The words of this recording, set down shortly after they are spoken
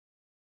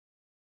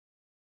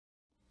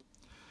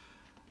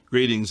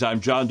Greetings,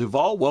 I'm John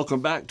Duvall.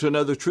 Welcome back to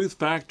another Truth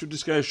Factor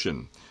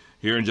discussion.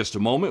 Here in just a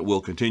moment,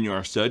 we'll continue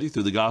our study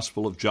through the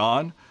Gospel of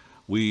John.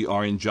 We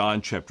are in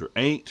John chapter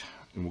 8,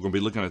 and we're going to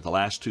be looking at the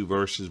last two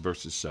verses,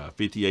 verses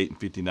 58 and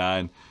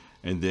 59,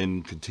 and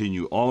then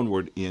continue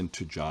onward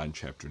into John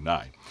chapter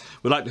 9.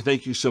 We'd like to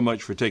thank you so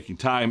much for taking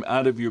time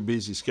out of your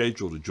busy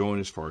schedule to join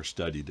us for our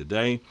study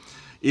today.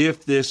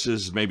 If this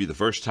is maybe the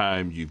first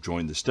time you've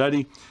joined the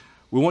study,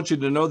 we want you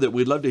to know that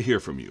we'd love to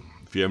hear from you.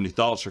 If you have any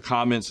thoughts or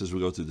comments as we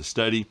go through the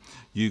study,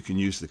 you can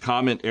use the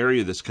comment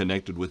area that's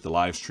connected with the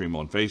live stream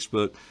on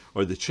Facebook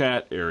or the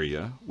chat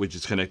area, which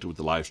is connected with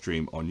the live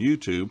stream on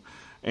YouTube,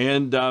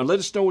 and let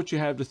us know what you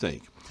have to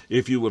think.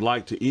 If you would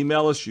like to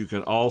email us, you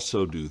can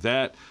also do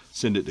that.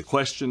 Send it to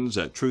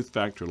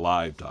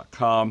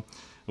questions@truthfactorlive.com,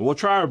 and we'll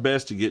try our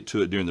best to get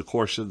to it during the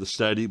course of the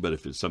study, but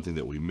if it's something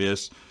that we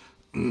miss,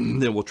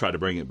 then we'll try to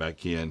bring it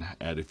back in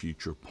at a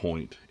future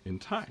point in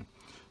time.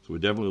 So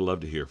we'd definitely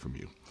love to hear from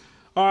you.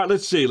 All right,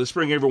 let's see. Let's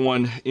bring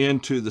everyone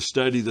into the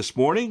study this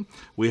morning.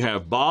 We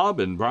have Bob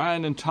and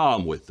Brian and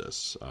Tom with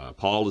us.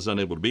 Paul is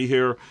unable to be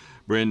here.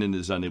 Brendan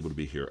is unable to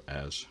be here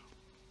as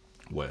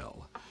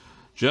well.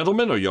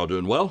 Gentlemen, are y'all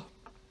doing well?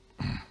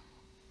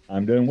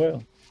 I'm doing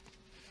well.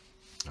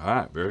 All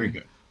right, very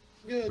good.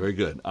 Very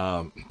good.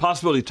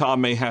 Possibility Tom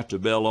may have to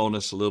bail on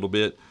us a little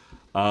bit,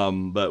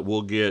 but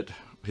we'll get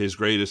his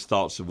greatest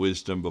thoughts of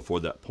wisdom before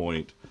that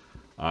point,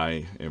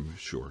 I am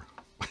sure.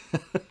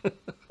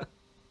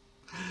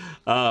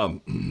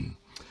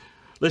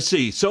 Let's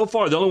see. So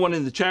far, the only one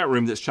in the chat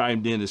room that's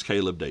chimed in is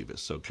Caleb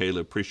Davis. So,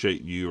 Caleb,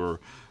 appreciate your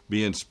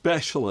being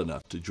special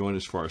enough to join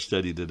us for our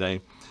study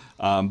today.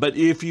 But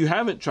if you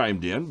haven't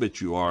chimed in,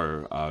 but you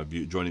are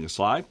joining us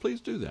live,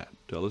 please do that.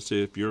 Tell us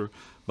if you're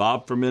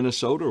Bob from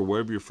Minnesota or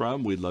wherever you're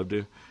from. We'd love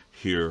to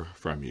hear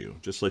from you.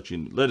 Just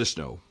let us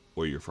know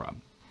where you're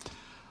from.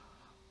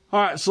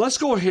 All right, so let's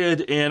go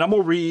ahead and I'm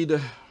going to read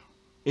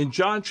in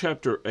John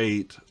chapter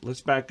 8.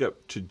 Let's back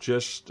up to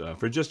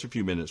for just a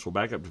few minutes. We'll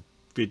back up to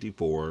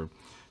 54,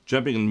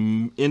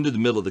 jumping into the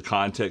middle of the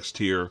context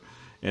here,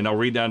 and I'll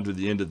read down to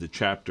the end of the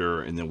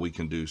chapter, and then we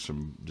can do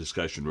some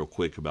discussion real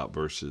quick about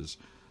verses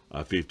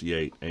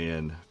 58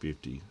 and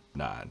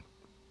 59.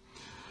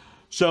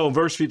 So,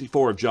 verse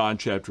 54 of John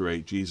chapter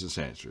 8, Jesus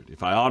answered,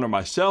 "If I honor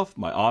myself,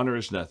 my honor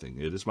is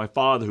nothing. It is my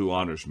Father who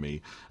honors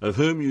me, of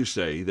whom you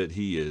say that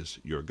he is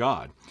your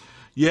God.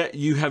 Yet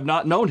you have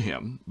not known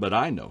him, but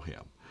I know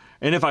him.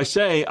 And if I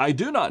say I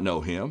do not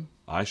know him,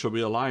 I shall be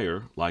a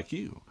liar like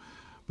you.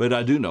 But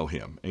I do know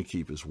him and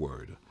keep his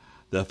word.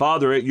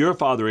 Your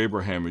father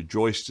Abraham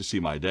rejoiced to see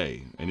my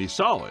day, and he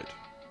saw it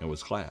and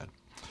was glad.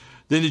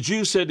 Then the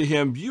Jews said to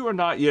him, You are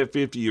not yet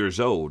 50 years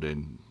old,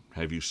 and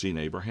have you seen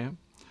Abraham?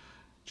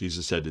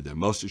 Jesus said to them,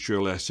 Most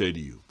assuredly I say to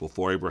you,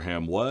 before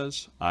Abraham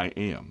was, I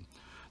am.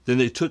 Then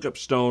they took up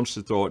stones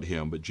to throw at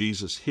him, but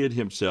Jesus hid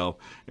himself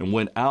and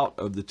went out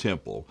of the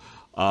temple,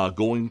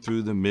 going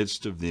through the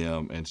midst of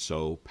them, and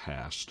so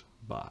passed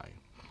by."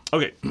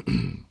 Okay. All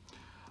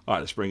right,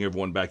 let's bring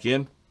everyone back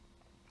in.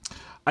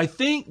 I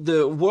think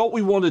what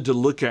we wanted to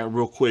look at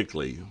real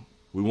quickly,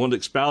 we wanted to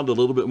expound a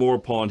little bit more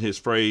upon his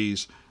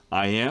phrase,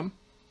 I am,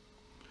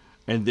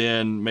 and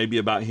then maybe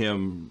about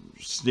him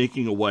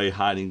sneaking away,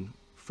 hiding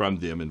from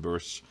them in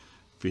verse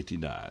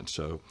 59.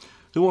 So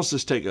who wants to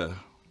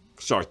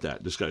start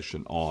that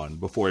discussion on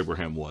before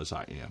Abraham was,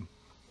 I am?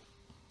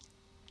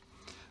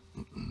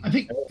 I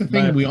think the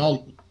thing we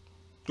all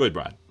Go ahead,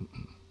 Brian.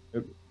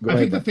 I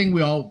think the thing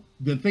we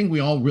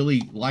all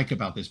really like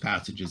about this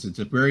passage is it's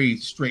a very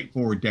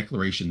straightforward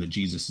declaration that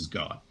Jesus is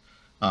God.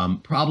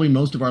 Probably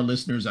most of our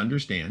listeners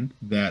understand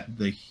that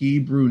the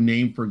Hebrew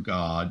name for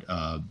God,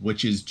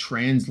 which is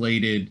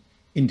translated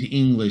into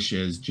English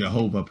as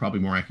Jehovah, probably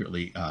more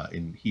accurately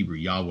in Hebrew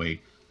Yahweh,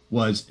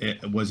 was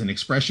an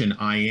expression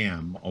I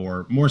am,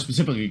 or more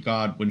specifically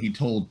God, when he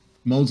told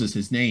Moses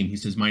his name, he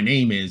says, my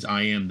name is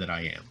I am that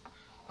I am.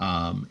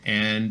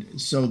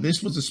 And so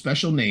this was a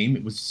special name.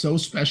 It was so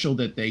special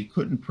that they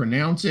couldn't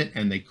pronounce it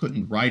and they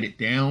couldn't write it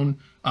down.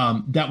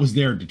 That was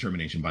their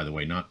determination, by the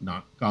way,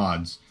 not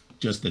God's,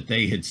 just that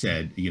they had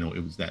said,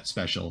 it was that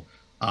special.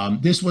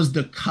 This was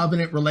the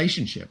covenant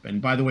relationship.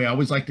 And by the way, I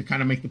always like to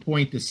kind of make the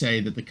point to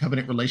say that the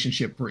covenant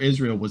relationship for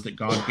Israel was that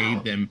God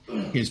gave them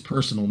his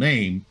personal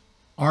name.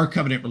 Our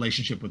covenant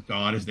relationship with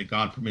God is that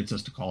God permits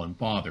us to call him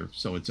Father.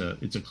 So it's a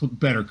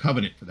better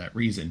covenant for that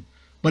reason.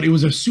 But it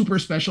was a super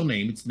special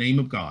name. It's the name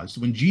of God.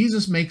 So when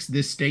Jesus makes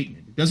this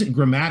statement, it doesn't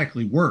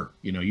grammatically work.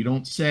 You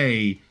don't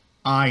say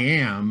I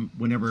am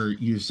whenever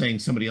you're saying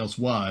somebody else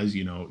was,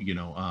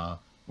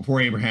 before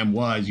Abraham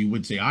was, you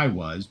would say I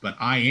was, but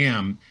I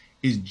am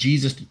is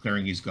Jesus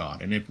declaring he's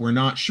God. And if we're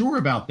not sure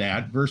about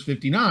that, verse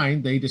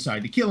 59, they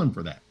decide to kill him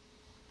for that.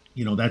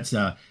 That's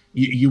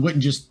you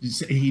wouldn't just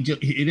say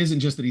it isn't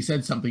just that he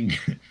said something.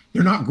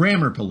 They're not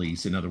grammar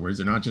police. In other words,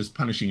 they're not just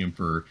punishing him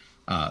for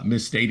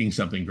misstating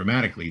something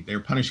grammatically.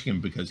 They're punishing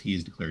him because he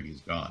has declared he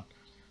is God.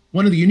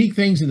 One of the unique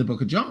things in the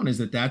book of John is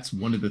that that's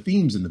one of the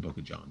themes in the book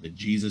of John, that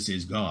Jesus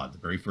is God. The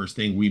very first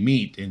thing we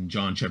meet in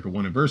John chapter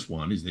 1 and verse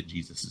 1 is that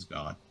Jesus is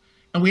God.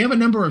 And we have a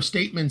number of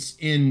statements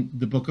in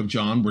the book of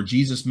John where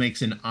Jesus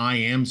makes an I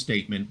am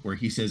statement where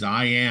he says,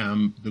 I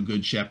am the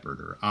good shepherd,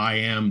 or I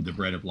am the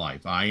bread of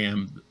life. I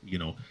am,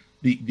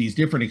 these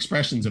different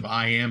expressions of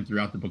I am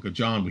throughout the book of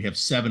John. We have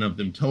 7 of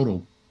them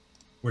total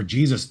where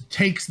Jesus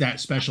takes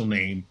that special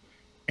name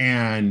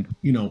and,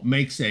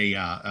 makes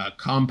a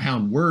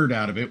compound word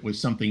out of it with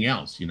something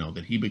else,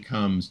 that he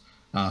becomes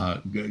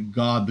God,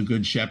 the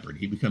good shepherd.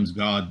 He becomes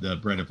God, the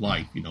bread of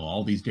life,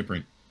 all these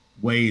different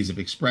ways of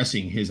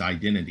expressing his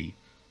identity.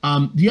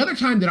 The other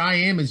time that I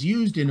am is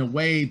used in a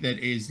way that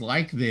is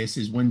like this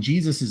is when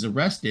Jesus is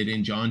arrested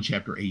in John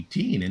chapter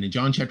 18. And in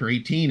John chapter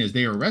 18, as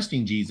they are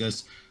arresting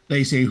Jesus,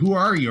 they say, who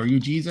are you? Are you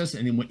Jesus?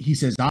 And then he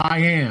says, I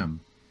am.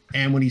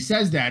 And when he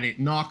says that, it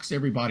knocks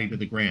everybody to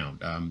the ground.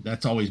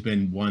 That's always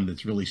been one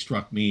that's really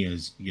struck me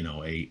as,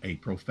 a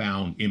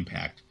profound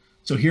impact.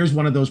 So here's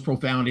one of those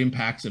profound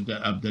impacts of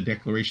the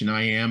declaration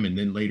I am. And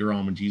then later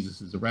on when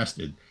Jesus is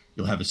arrested,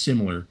 you'll have a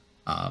similar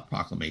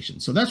proclamation.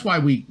 So that's why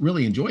we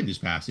really enjoyed this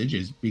passage,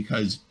 is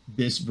because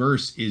this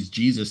verse is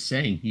Jesus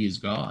saying he is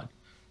God.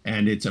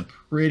 And it's a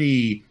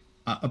pretty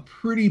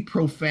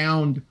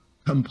profound,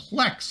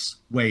 complex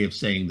way of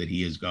saying that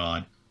he is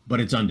God, but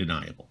it's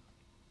undeniable.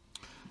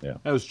 Yeah.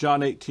 That was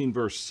John 18,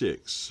 verse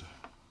 6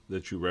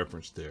 that you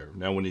referenced there.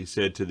 Now, when he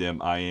said to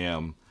them, I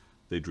am,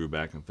 they drew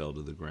back and fell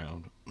to the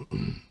ground. Yeah. All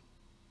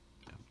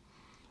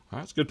right,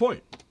 that's a good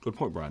point. Good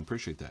point, Brian.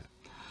 Appreciate that.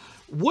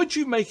 Would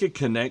you make a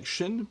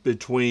connection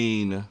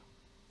between,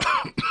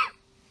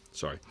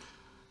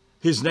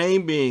 his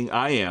name being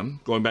I am,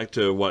 going back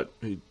to what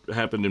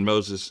happened in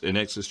Moses in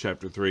Exodus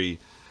chapter 3,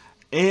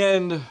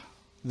 and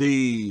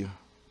the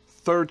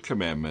third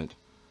commandment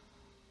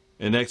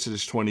in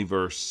Exodus 20,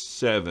 verse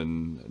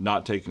 7,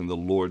 not taking the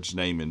Lord's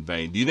name in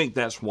vain? Do you think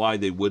that's why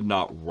they would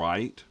not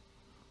write,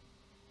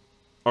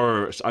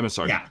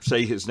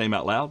 say his name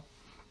out loud?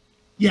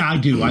 Yeah, I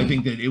do. I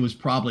think that it was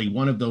probably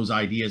one of those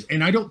ideas.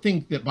 And I don't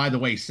think that, by the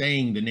way,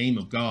 saying the name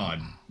of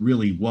God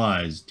really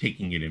was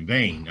taking it in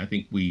vain. I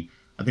think we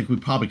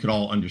probably could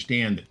all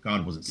understand that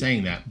God wasn't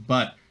saying that,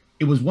 but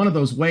it was one of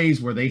those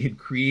ways where they had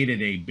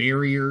created a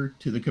barrier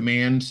to the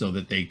command so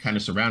that they kind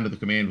of surrounded the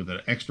command with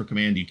an extra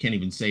command. You can't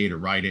even say it or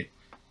write it.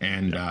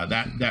 And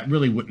that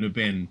really wouldn't have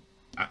been,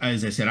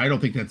 as I said, I don't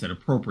think that's an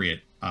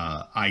appropriate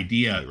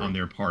idea on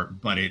their part,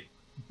 but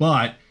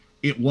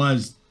it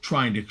was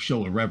trying to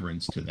show a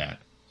reverence to that.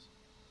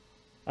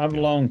 I've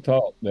long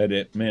thought that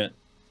it meant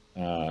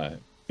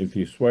if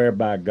you swear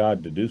by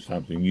God to do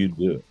something, you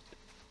do it.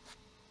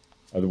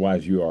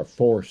 Otherwise, you are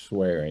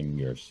forswearing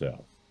yourself.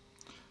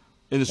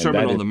 In the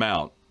Sermon on the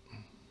Mount.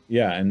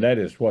 Yeah, and that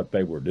is what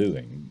they were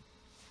doing.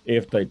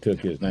 If they took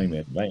his name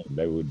in vain,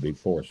 they would be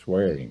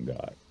forswearing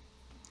God.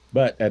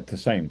 But at the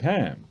same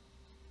time,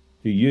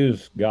 to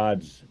use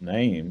God's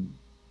name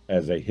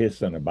as a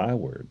hiss and a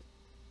byword,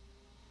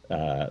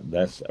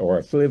 or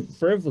a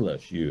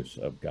frivolous use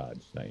of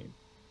God's name,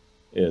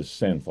 is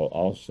sinful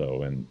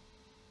also. And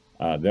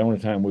the only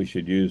time we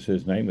should use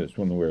his name is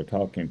when we're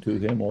talking to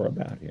him or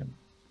about him.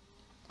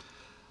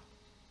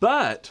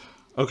 But,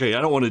 okay,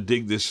 I don't want to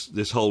dig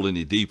this hole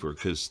any deeper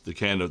because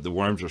the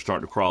worms are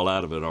starting to crawl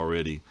out of it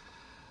already.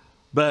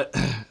 But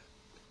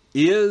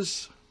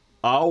is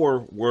our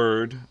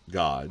word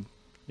God,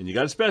 and you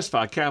got to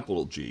specify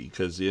capital G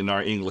because in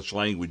our English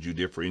language you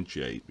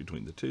differentiate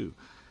between the two,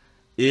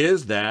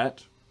 is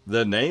that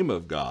the name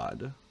of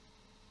God?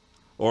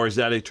 Or is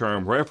that a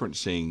term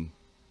referencing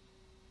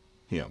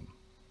him?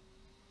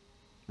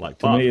 Like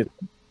to me, it's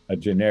a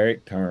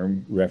generic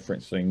term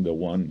referencing the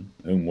one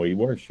whom we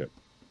worship.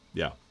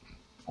 Yeah,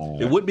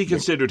 it would be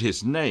considered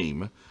his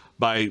name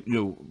by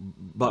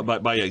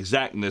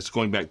exactness,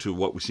 going back to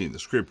what we see in the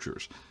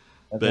scriptures.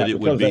 But right, it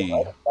would be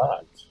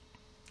gods.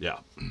 Yeah.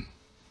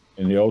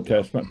 In the Old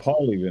Testament,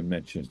 Paul even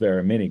mentions there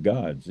are many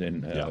gods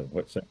in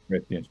 2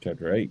 Corinthians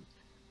chapter 8.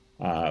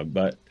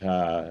 But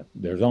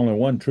there's only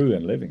one true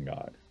and living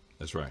God.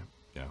 That's right.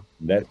 Yeah.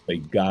 That's the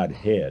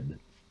Godhead,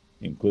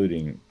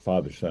 including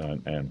Father,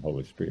 Son, and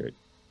Holy Spirit.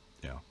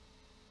 Yeah.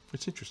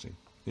 It's interesting.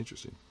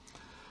 Interesting.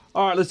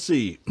 All right, let's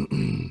see.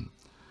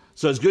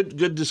 So it's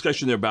good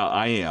discussion there about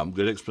I am.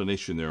 Good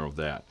explanation there of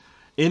that.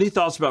 Any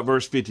thoughts about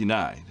verse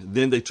 59?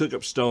 Then they took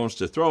up stones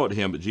to throw at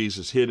him, but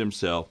Jesus hid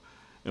himself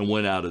and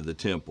went out of the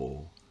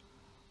temple,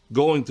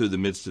 going through the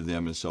midst of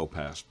them, and so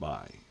passed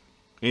by.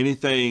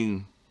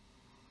 Anything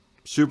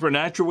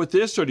supernatural with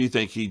this, or do you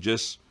think he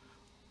just...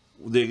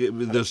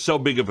 There's so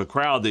big of a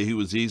crowd that he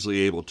was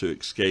easily able to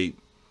escape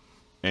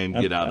and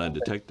get out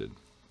undetected?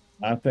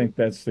 I think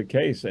that's the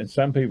case. And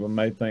some people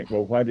may think,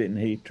 well, why didn't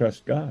he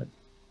trust God?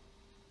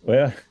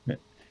 Well,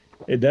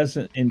 it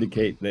doesn't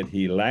indicate that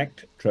he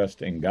lacked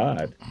trust in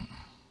God.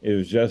 It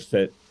was just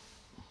that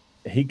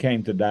he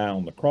came to die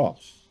on the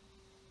cross.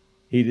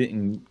 He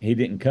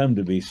didn't come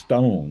to be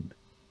stoned.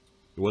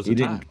 It wasn't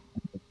he didn't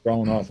come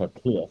thrown off a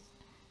cliff.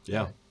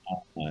 Yeah.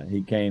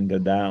 He came to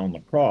die on the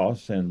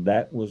cross, and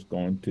that was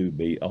going to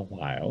be a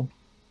while.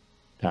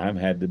 Time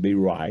had to be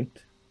right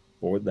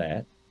for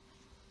that,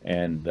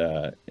 and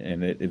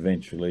it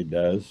eventually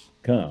does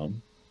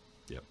come.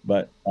 Yep.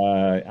 But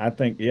I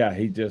think, yeah,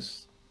 he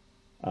just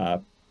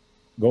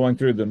going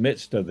through the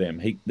midst of them.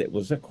 It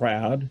was a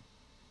crowd.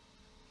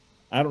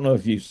 I don't know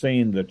if you've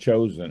seen The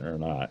Chosen or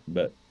not,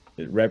 but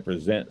it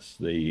represents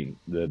the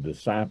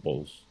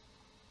disciples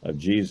of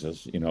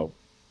Jesus, you know,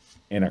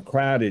 in a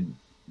crowded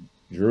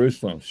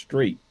Jerusalem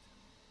street.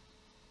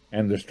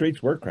 And the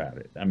streets were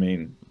crowded. I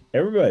mean,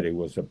 everybody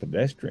was a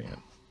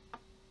pedestrian.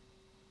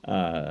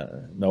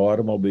 No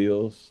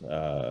automobiles.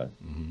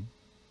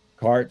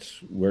 Carts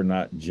were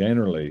not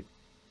generally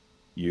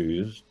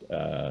used.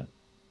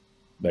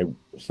 They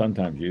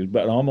sometimes used,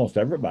 but almost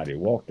everybody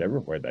walked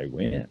everywhere they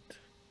went,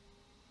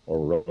 or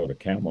rode a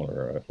camel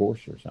or a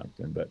horse or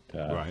something. But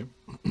Right.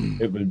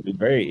 it would be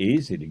very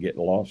easy to get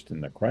lost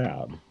in the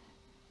crowd.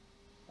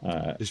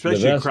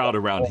 Especially a crowd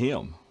around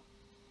him.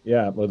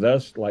 Yeah, with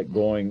us, like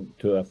going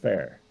to a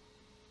fair.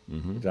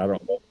 Mm-hmm. I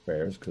don't go to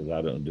fairs because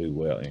I don't do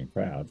well in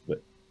crowds,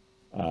 but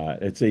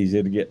it's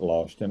easy to get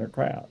lost in a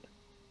crowd.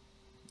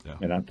 Yeah.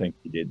 And I think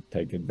he did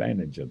take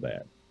advantage of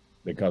that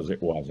because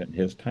it wasn't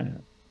his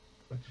time.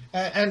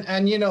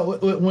 And you know,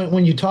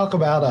 when you talk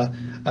about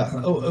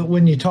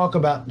why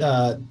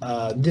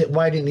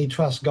didn't he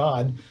trust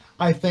God,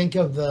 I think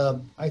of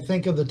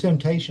the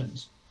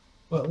temptations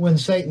when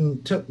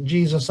Satan took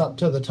Jesus up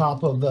to the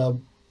top of the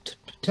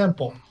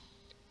temple,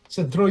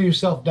 said throw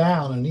yourself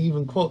down, and he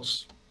even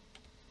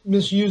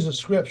misuses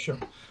scripture,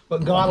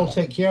 but God will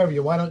take care of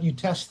you. Why don't you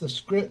test the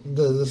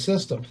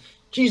system?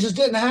 Jesus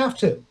didn't have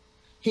to.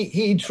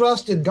 He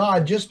trusted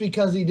God. Just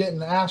because he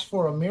didn't ask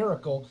for a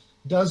miracle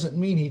doesn't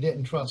mean he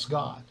didn't trust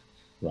God.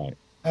 Right.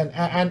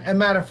 And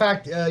matter of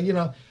fact, you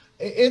know,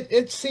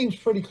 it seems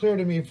pretty clear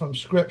to me from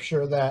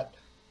scripture that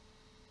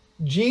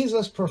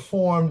Jesus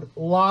performed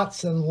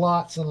lots and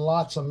lots and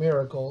lots of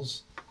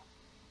miracles,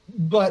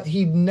 but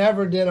he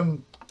never did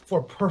them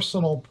for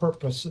personal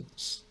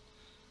purposes.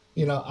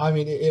 You know, I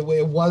mean, it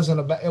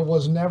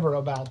was never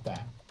about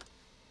that.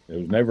 It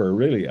was never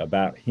really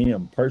about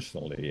him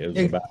personally. It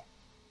was about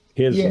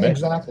his message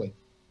exactly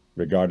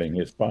regarding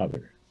his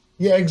Father.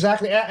 Yeah,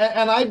 exactly.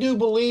 And I do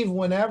believe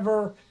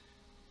whenever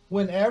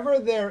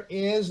there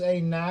is a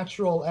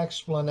natural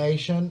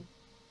explanation,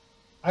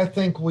 I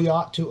think we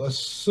ought to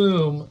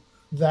assume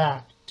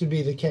that to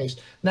be the case.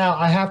 Now,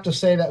 I have to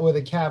say that with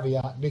a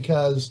caveat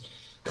because,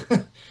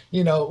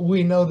 you know,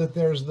 we know that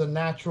there's the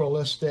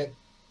naturalistic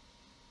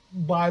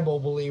Bible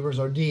believers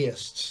or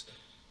deists,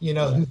 you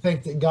know, who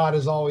think that God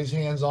is always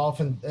hands off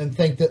and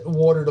think that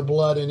water to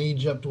blood in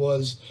Egypt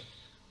was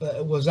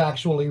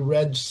actually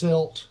red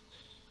silt,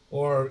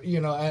 or,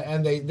 you know,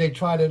 and they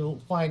try to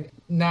find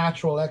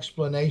natural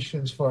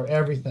explanations for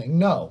everything.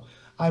 No,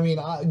 I mean,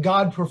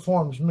 God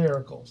performs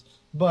miracles,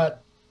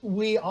 but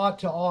we ought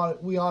to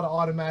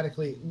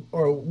automatically,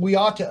 or we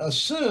ought to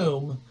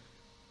assume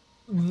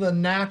the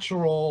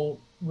natural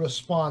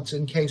response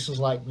in cases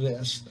like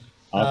this,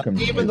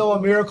 even though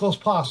a miracle is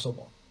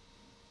possible.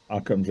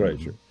 Occam's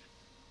razor.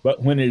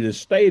 But when it is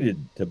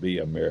stated to be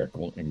a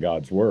miracle in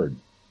God's word,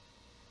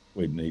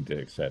 we need to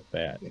accept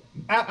that.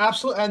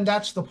 Absolutely, and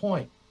that's the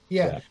point.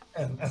 Yeah.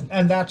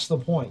 And that's the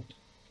point.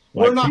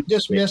 Like we're not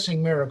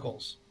dismissing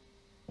miracles.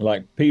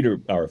 Like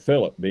Peter or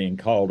Philip being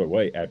called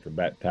away after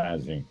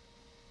baptizing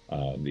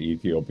the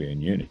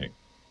Ethiopian eunuch.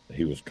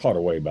 He was caught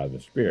away by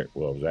the Spirit.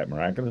 Well, was that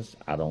miraculous?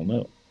 I don't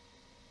know.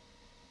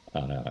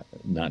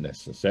 Not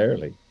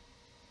necessarily.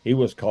 He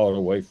was called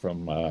away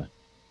from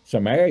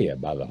Samaria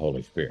by the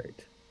Holy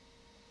Spirit.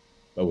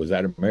 But was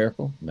that a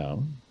miracle?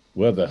 No.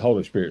 Well, the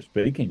Holy Spirit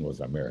speaking was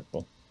a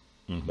miracle,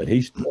 but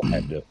he still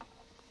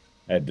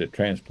had to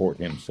transport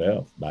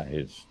himself by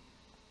his,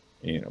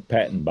 you know,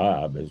 Pat and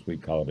Bob, as we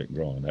called it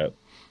growing up,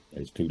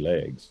 his two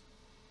legs.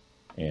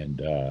 And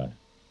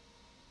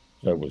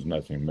there was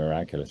nothing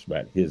miraculous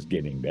about his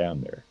getting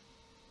down there.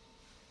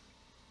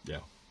 Yeah.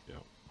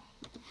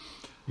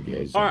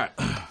 All right.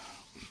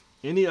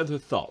 Any other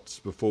thoughts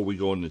before we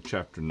go into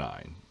chapter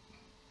 9?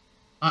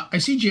 I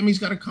see Jimmy's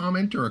got a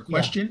comment or a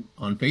question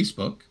on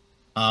Facebook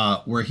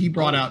where he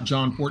brought out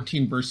John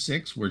 14, verse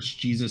 6, where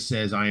Jesus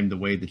says, I am the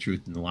way, the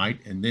truth, and the light.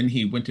 And then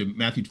he went to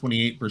Matthew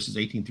 28, verses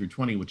 18 through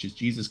 20, which is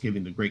Jesus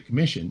giving the Great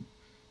Commission,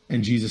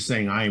 and Jesus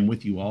saying, I am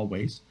with you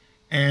always.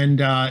 And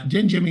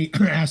then Jimmy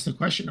asked the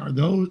question, are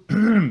those,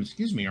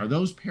 are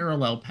those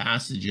parallel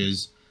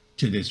passages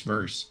to this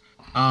verse?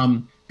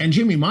 And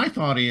Jimmy, my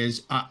thought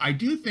is, I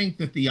do think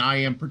that the I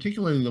am,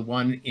 particularly the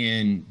one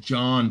in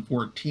John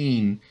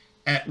 14,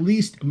 at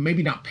least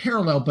maybe not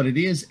parallel, but it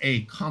is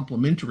a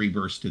complementary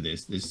verse to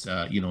this.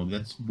 You know,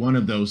 that's one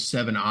of those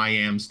 7 I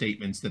am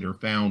statements that are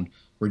found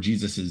where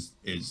Jesus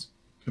is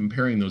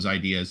comparing those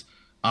ideas.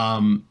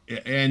 And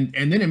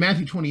then in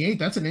Matthew 28,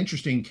 that's an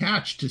interesting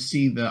catch to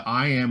see the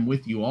I am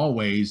with you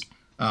always,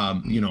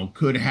 you know,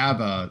 could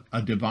have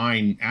a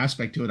divine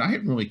aspect to it. I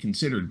hadn't really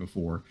considered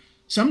before.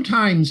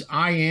 Sometimes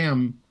I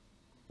am,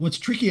 what's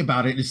tricky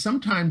about it is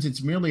sometimes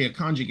it's merely a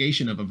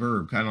conjugation of a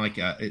verb, kind of like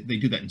they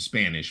do that in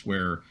Spanish,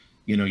 where,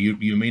 you know,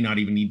 you may not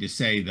even need to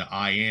say the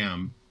I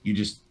am, you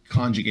just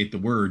conjugate the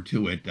word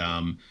to it.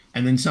 And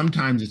then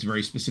sometimes it's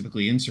very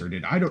specifically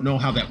inserted. I don't know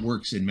how that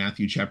works in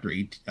Matthew chapter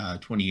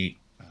 28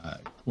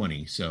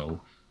 20.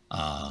 So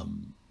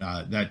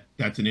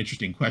that's an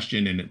interesting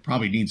question, and it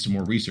probably needs some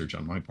more research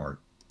on my part.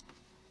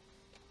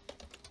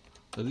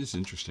 That is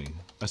interesting.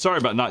 Sorry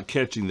about not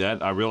catching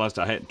that. I realized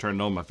I hadn't turned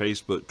on my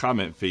Facebook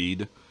comment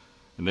feed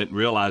and didn't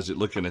realize it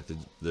looking at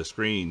the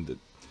screen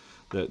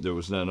that there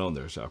was none on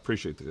there. So I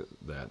appreciate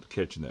that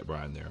catching that,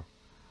 Brian, there.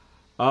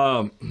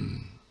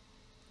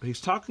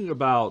 He's talking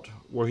about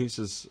where he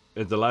says,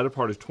 at the latter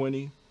part of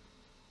 20,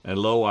 and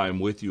lo, I am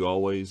with you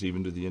always,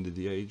 even to the end of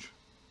the age.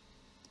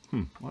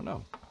 I don't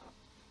know.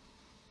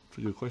 It's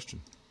a good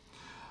question.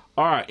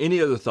 All right.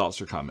 Any other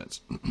thoughts or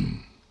comments?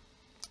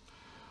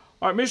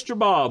 All right, Mr.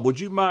 Bob, would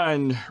you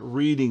mind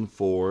reading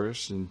for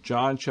us in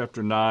John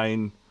chapter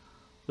 9?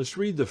 Let's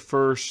read the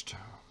first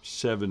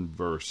 7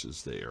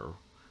 verses there.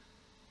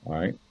 All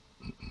right.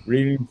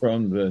 Reading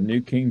from the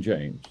New King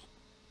James.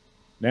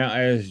 Now,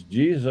 as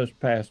Jesus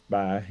passed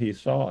by, he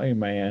saw a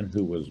man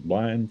who was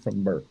blind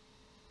from birth.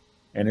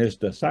 And his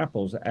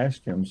disciples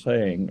asked him,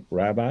 saying,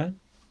 Rabbi,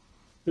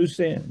 who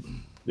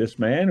sinned, this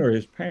man or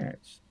his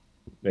parents,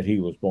 that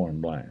he was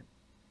born blind?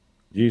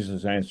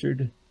 Jesus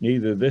answered,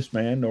 neither this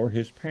man nor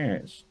his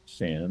parents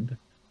sinned,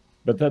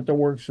 but that the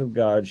works of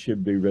God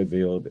should be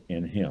revealed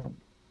in him.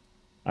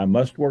 I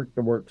must work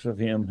the works of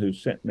him who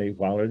sent me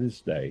while it is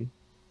day.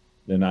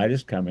 The night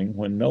is coming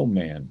when no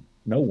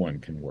one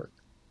can work.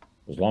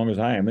 As long as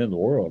I am in the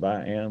world,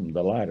 I am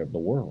the light of the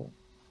world.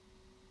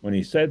 When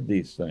he said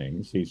these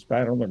things, he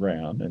spat on the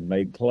ground and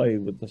made clay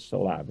with the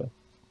saliva,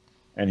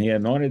 and he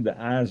anointed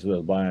the eyes of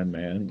the blind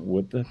man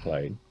with the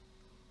clay.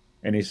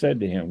 And he said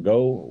to him,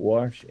 go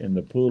wash in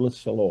the pool of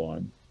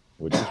Siloam,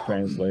 which is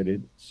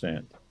translated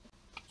sent.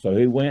 So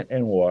he went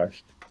and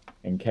washed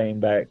and came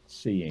back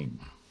seeing.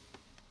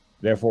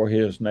 Therefore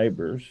his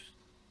neighbors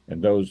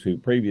and those who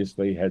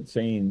previously had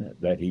seen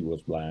that he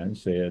was blind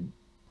said,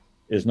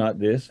 is not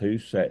this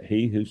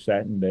he who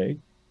sat and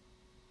begged?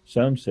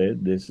 Some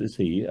said, this is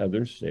he.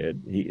 Others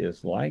said, he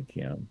is like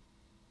him.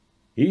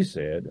 He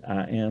said,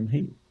 I am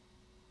he.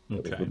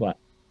 Okay.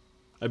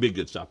 That'd be a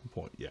good stopping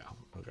point. Yeah.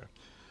 Okay.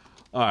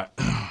 All right.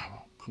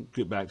 We'll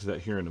get back to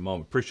that here in a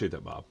moment. Appreciate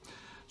that, Bob.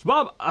 So,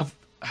 Bob,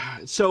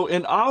 so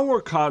in our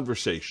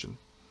conversation,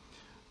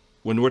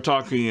 when we're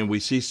talking and we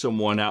see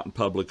someone out in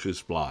public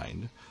who's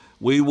blind,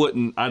 we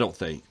wouldn't, I don't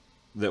think,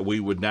 that we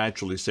would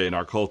naturally say in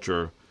our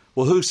culture,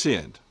 well, who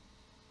sinned?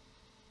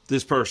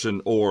 This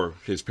person or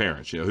his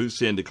parents, who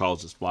sinned to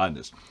cause this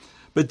blindness?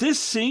 But this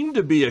seemed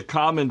to be a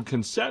common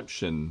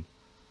conception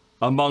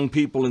among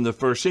people in the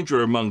first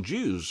century, or among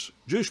Jewish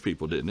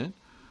people, didn't it?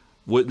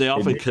 Would they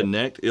often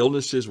connect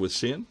illnesses with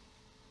sin?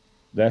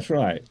 That's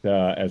right.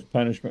 As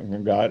punishment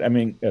from God. I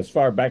mean, as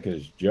far back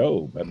as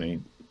Job,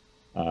 go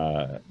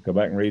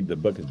back and read the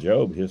book of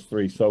Job. His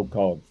 3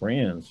 so-called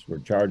friends were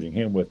charging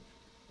him with,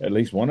 at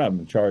least one of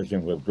them charged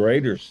him with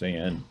greater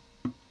sin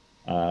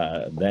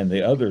than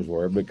the others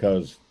were,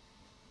 because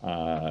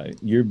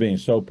you're being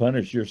so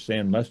punished, your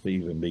sin must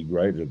even be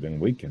greater than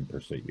we can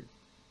perceive.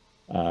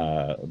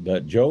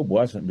 But Job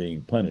wasn't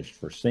being punished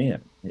for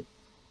sin.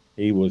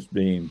 He was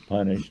being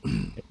punished.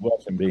 He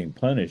wasn't being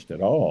punished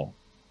at all.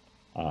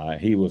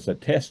 He was a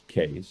test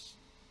case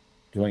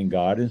between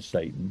God and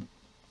Satan.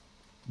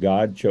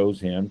 God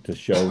chose him to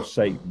show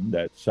Satan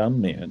that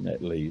some men,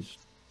 at least,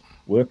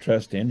 will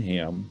trust in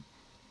him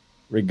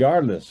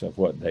regardless of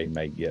what they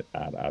may get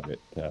out of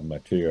it,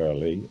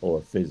 materially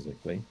or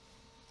physically.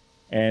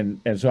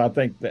 And so I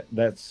think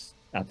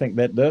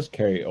that does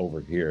carry over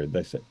here.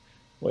 They said,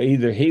 well,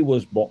 either he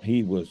was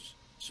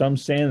some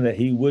sin that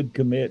he would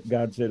commit.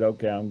 God said,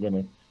 okay, I'm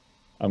going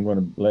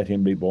to let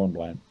him be born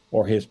blind.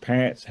 Or his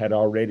parents had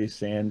already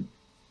sinned.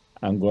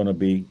 I'm going to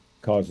be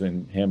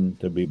causing him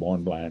to be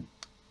born blind.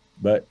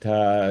 But,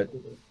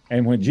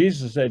 and when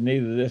Jesus said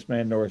neither this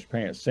man nor his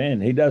parents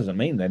sinned, he doesn't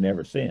mean they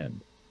never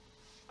sinned,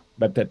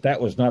 but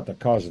that was not the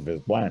cause of his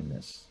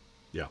blindness.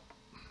 Yeah.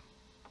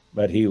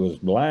 But he was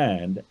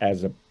blind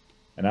and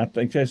I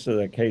think this is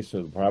a case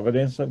of the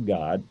providence of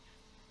God.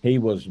 He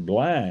was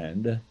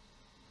blind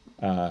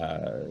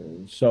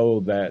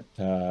so that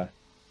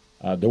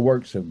the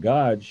works of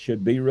God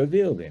should be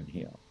revealed in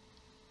him.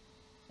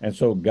 And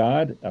so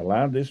God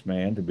allowed this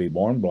man to be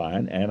born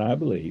blind, and I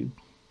believe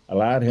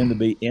allowed him to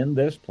be in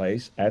this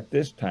place at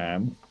this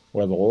time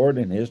where the Lord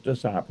and his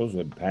disciples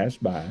would pass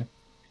by,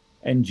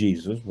 and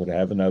Jesus would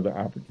have another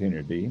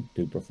opportunity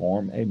to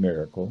perform a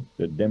miracle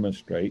to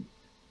demonstrate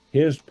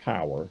his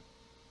power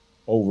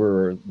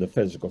over the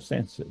physical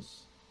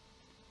senses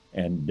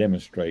and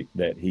demonstrate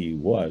that he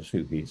was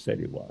who he said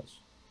he was.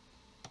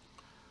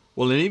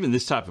 Well, and even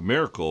this type of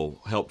miracle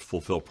helped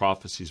fulfill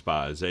prophecies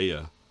by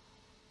Isaiah,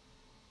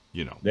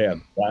 Yeah,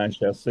 the blind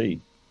shall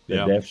see,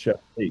 the deaf shall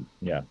speak.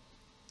 Yeah.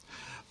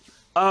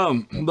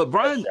 But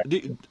Brian,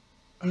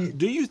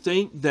 do you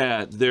think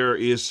that there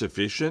is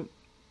sufficient?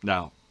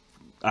 Now,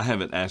 I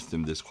haven't asked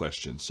him this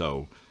question,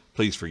 so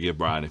please forgive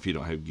Brian if you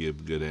don't give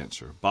a good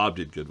answer. Bob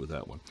did good with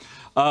that one.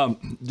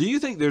 Do you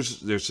think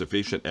there's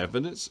sufficient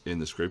evidence in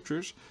the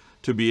scriptures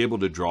to be able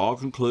to draw a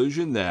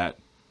conclusion that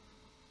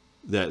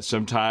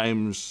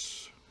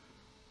sometimes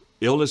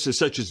illnesses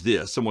such as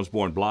this, someone's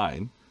born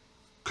blind,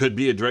 could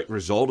be a direct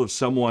result of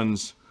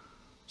someone's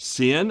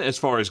sin as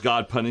far as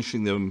God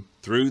punishing them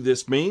through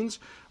this means?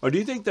 Or do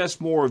you think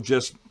that's more of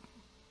just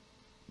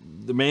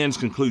the man's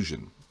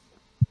conclusion?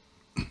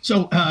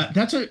 So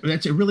that's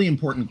a really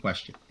important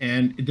question,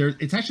 and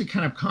it's actually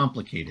kind of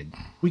complicated.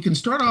 We can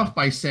start off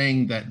by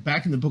saying that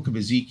back in the book of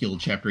Ezekiel,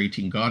 chapter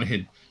 18, God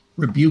had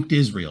rebuked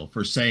Israel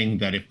for saying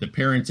that if the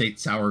parents ate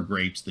sour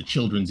grapes, the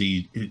children's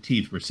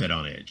teeth were set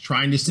on edge,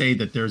 trying to say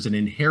that there's an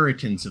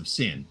inheritance of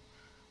sin.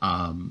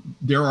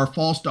 There are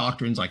false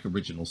doctrines like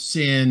original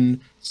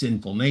sin,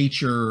 sinful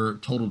nature,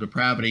 total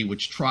depravity,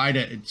 which try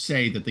to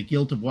say that the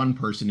guilt of one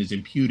person is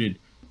imputed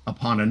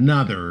upon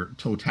another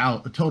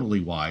totally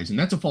wise, and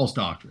that's a false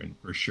doctrine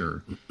for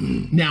sure.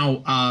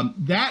 Now,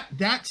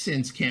 that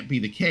sense can't be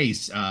the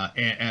case,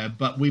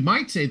 but we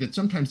might say that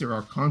sometimes there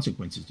are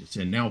consequences to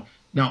sin. Now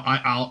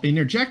I'll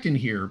interject in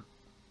here.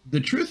 The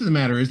truth of the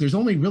matter is there's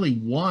only really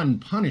one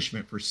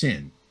punishment for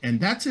sin, and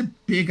that's a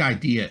big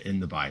idea in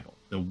the Bible.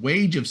 The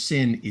wage of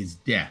sin is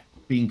death,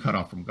 being cut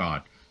off from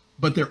God,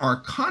 but there are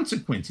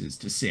consequences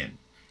to sin.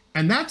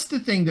 And that's the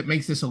thing that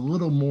makes this a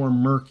little more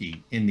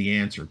murky in the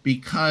answer,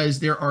 because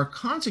there are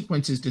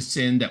consequences to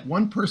sin that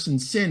one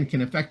person's sin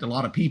can affect a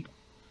lot of people.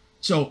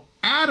 So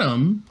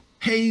Adam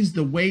pays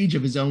the wage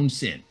of his own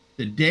sin.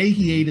 The day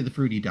he ate of the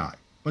fruit, he died.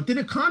 But then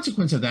a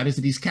consequence of that is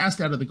that he's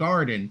cast out of the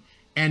garden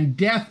and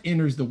death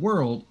enters the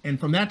world. And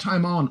from that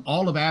time on,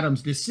 all of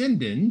Adam's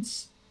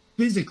descendants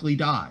physically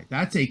die.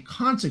 That's a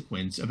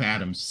consequence of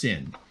Adam's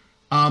sin.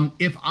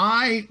 If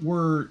I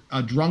were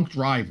a drunk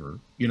driver,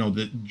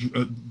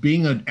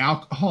 being an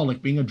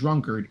alcoholic, being a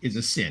drunkard is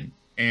a sin.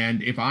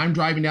 And if I'm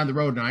driving down the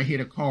road and I hit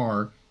a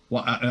car,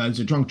 as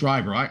a drunk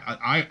driver,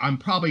 I'm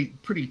probably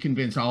pretty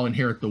convinced I'll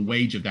inherit the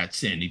wage of that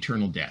sin,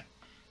 eternal death.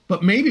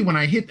 But maybe when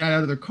I hit that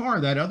other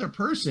car, that other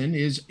person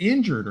is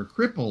injured or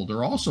crippled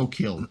or also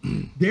killed.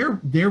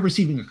 They're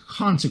receiving a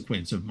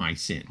consequence of my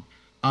sin.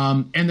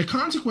 And the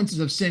consequences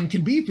of sin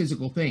can be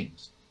physical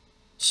things.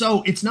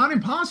 So it's not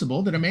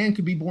impossible that a man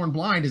could be born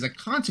blind as a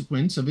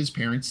consequence of his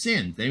parents'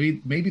 sins.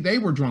 Maybe they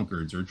were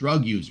drunkards or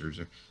drug users,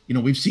 or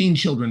we've seen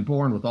children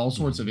born with all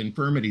sorts of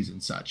infirmities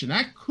and such, and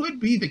that could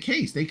be the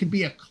case. They could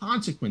be a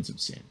consequence of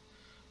sin,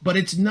 but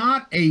it's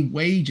not a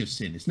wage of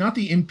sin. It's not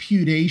the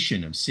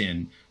imputation of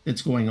sin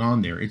that's going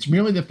on there. It's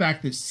merely the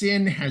fact that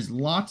sin has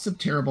lots of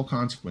terrible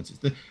consequences.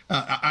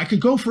 I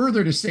could go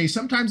further to say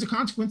sometimes the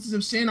consequences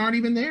of sin aren't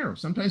even there.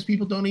 Sometimes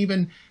people don't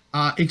even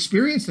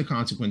experience the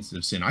consequences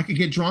of sin. I could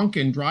get drunk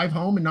and drive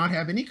home and not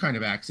have any kind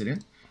of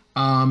accident.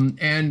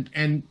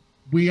 And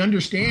we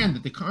understand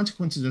that the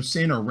consequences of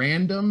sin are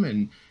random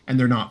and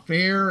they're not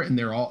fair, and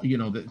they're all,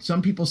 that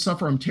some people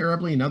suffer them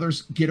terribly and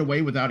others get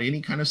away without any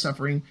kind of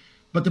suffering.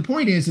 But the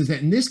point is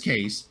that in this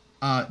case,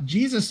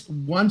 Jesus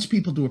wants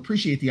people to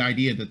appreciate the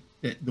idea that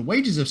the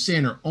wages of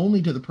sin are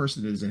only to the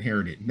person that is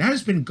inherited. And that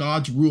has been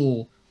God's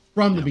rule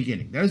from the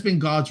beginning. That has been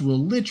God's rule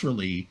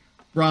literally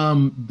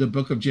from the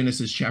book of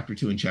Genesis chapter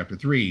 2 and chapter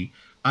 3.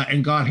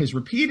 And God has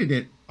repeated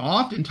it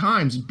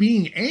oftentimes,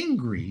 being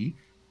angry,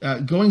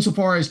 going so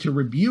far as to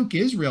rebuke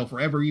Israel for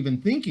ever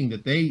even thinking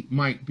that they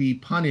might be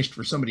punished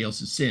for somebody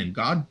else's sin.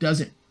 God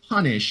doesn't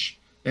punish.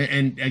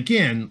 And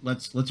again,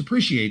 let's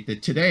appreciate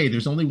that today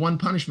there's only one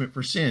punishment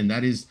for sin.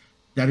 That is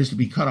to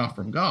be cut off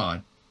from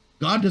God.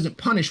 God doesn't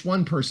punish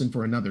one person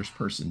for another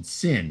person's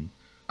sin.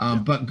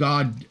 But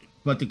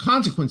the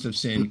consequence of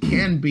sin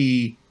can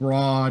be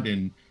broad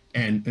and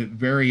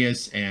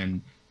various,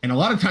 and a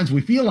lot of times we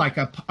feel like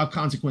a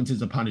consequence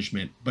is a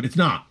punishment, but it's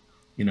not.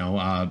 If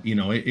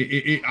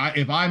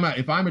I'm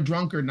a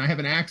drunkard and I have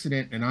an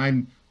accident and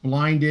I'm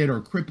blinded or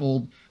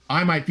crippled,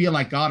 I might feel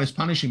like God is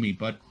punishing me,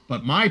 but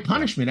my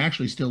punishment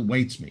actually still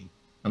waits me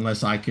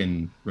unless I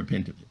can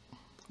repent of it.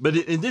 But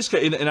in this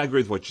case, and I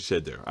agree with what you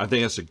said there, I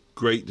think that's a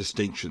great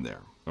distinction there,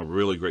 a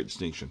really great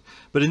distinction.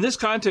 But in this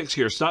context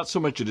here, it's not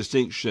so much a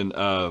distinction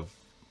of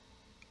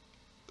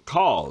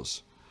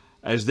cause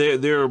as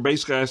they're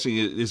basically asking,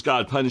 is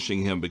God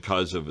punishing him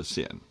because of a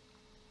sin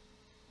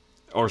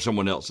or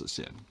someone else's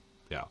sin?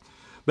 Yeah.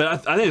 But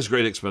I think it's a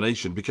great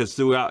explanation, because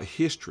throughout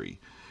history,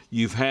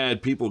 you've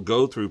had people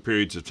go through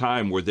periods of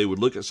time where they would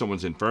look at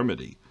someone's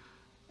infirmity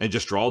and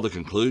just draw the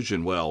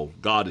conclusion, well,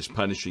 God is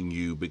punishing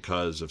you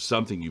because of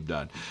something you've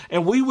done.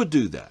 And we would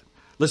do that.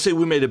 Let's say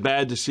we made a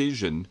bad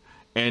decision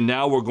and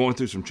now we're going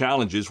through some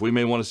challenges. We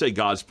may want to say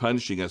God's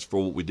punishing us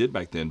for what we did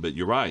back then, but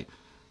you're right.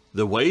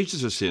 The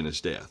wages of sin is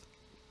death.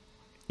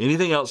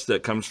 Anything else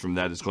that comes from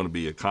that is going to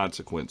be a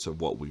consequence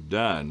of what we've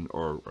done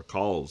or a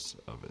cause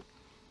of it.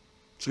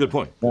 It's a good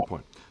point. Good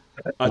point.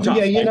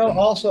 John,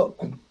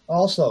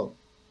 also,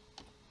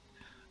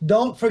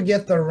 don't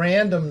forget the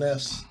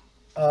randomness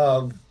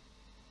of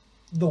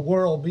the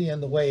world being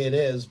the way it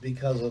is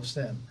because of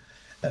sin.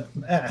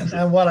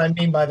 And what I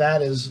mean by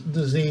that is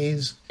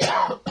disease,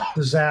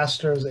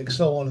 disasters, and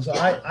so on. So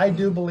I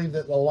do believe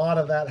that a lot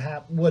of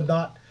that would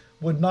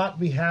not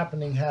be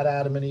happening had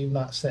Adam and Eve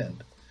not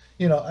sinned.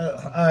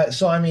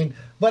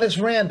 But it's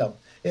random.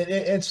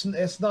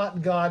 It's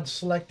not God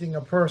selecting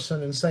a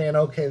person and saying,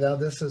 okay, now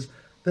this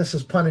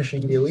is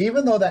punishing you,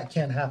 even though that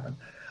can happen.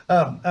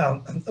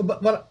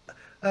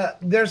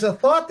 There's a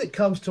thought that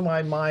comes to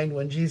my mind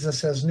when Jesus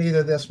says,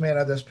 "Neither this man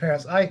or this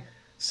parents." I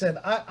said,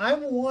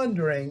 I'm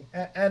wondering,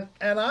 and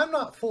I'm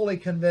not fully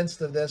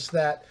convinced of this,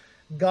 that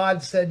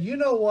God said, "You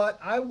know what?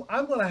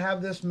 I'm going to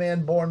have this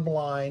man born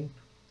blind,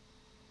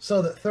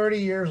 so that 30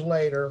 years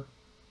later,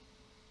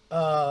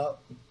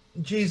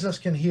 Jesus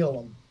can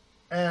heal him,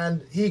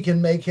 and he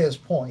can make his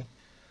point."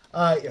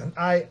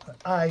 I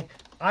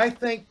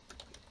think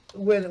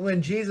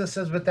when Jesus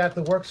says, "But that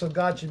the works of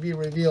God should be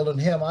revealed in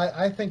him,"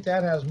 I think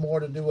that has more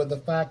to do with the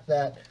fact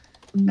that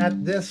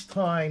at this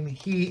time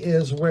he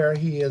is where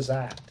he is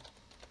at.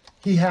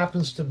 He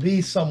happens to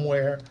be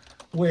somewhere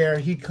where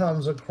he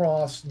comes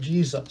across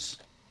Jesus.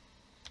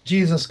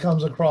 Jesus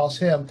comes across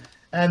him,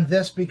 and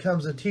this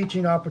becomes a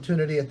teaching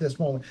opportunity at this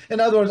moment. In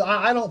other words,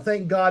 I don't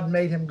think God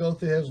made him go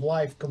through his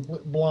life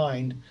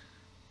blind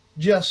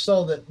just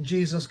so that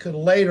Jesus could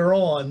later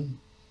on,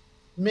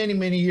 many,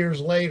 many years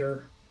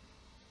later,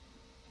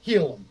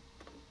 heal him.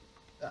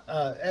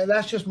 And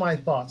that's just my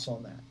thoughts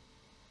on that.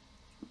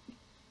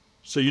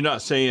 So you're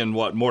not saying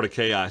what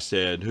Mordecai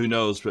said, who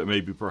knows, but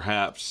maybe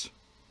perhaps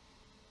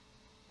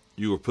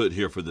you were put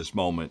here for this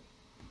moment.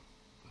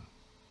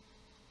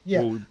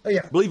 Yeah. Well,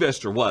 Yeah. I believe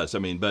Esther was. I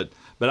mean, but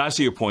I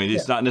see your point.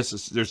 It's not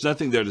necessary. There's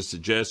nothing there to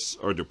suggest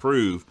or to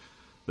prove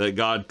that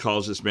God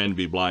caused this man to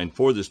be blind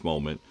for this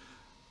moment,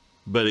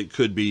 but it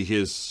could be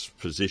his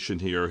position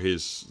here.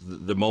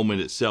 The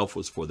moment itself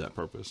was for that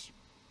purpose.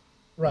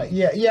 Right.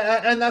 Yeah.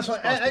 Yeah. And that's why.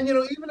 And you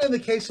know, even in the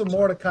case of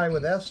Mordecai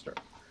with Esther,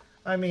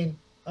 I mean,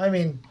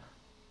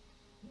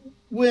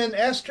 when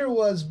Esther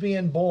was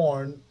being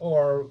born,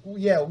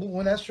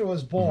 when Esther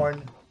was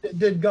born,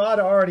 did God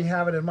already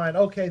have it in mind?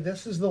 Okay,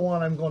 this is the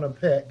one I'm going to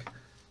pick.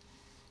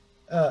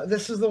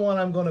 This is the one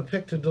I'm going to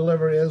pick to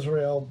deliver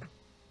Israel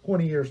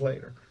 20 years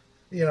later.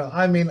 You know,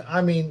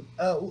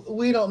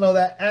 we don't know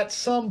that. At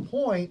some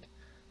point,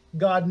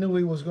 God knew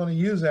he was going to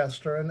use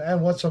Esther.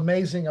 And what's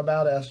amazing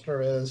about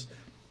Esther is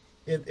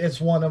it's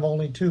one of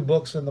only 2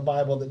 books in the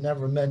Bible that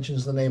never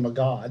mentions the name of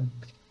God.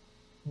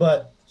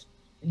 But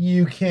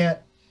you can't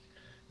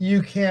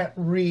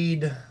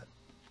read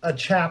a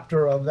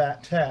chapter of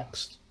that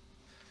text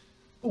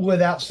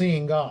without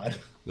seeing God.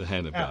 The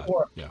hand of God.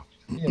 Work, yeah.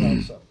 You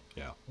know, so.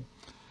 Yeah.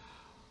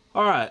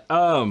 All right.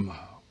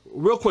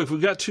 Real quick,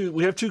 we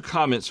have 2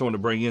 comments I want to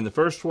bring in. The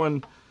first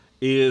one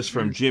is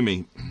from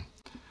Jimmy.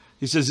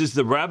 He says, "Is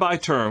the rabbi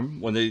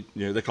term, when they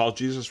call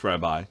Jesus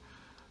rabbi,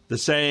 the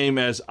same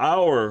as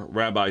our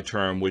rabbi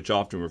term, which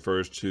often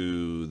refers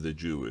to the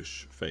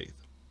Jewish faith?"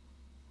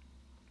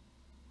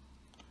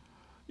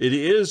 It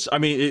is. I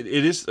mean, it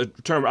is a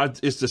term.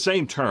 It's the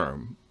same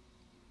term,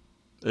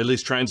 at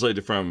least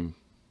translated from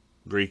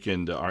Greek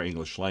into our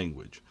English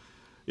language.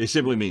 It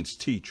simply means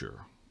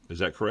teacher. Is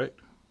that correct?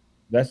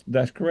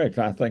 That's correct.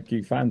 I think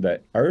you find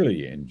that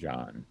early in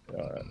John,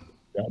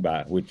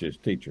 rabbi, which is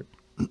teacher.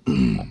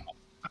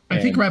 I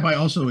think rabbi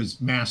also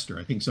is master.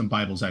 I think some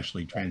Bibles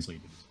actually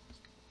translate it.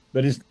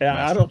 But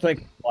I don't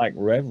think it's like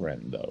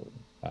reverend, though.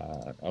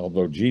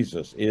 Although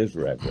Jesus is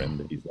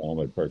reverend, he's the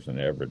only person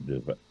ever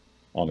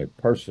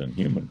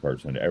human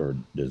person ever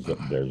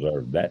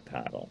deserved that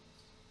title.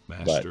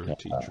 Master,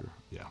 teacher,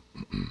 yeah.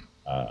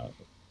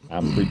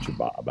 I'm Preacher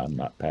Bob. I'm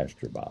not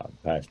Pastor Bob.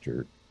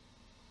 Pastor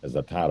as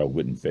a title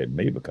wouldn't fit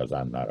me because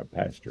I'm not a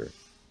pastor.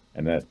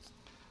 And that's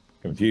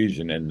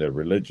confusion in the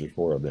religious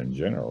world in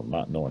general,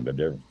 not knowing the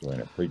difference between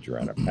a preacher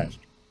and a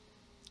pastor.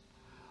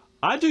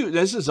 I do.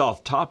 This is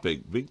off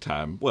topic big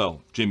time.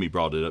 Well, Jimmy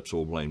brought it up, so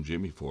we'll blame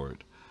Jimmy for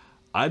it.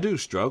 I do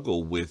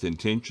struggle with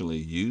intentionally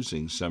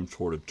using some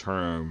sort of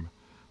term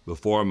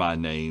before my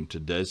name to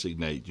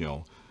designate,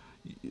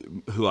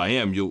 who I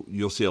am.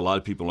 You'll see a lot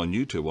of people on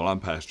YouTube. Well, I'm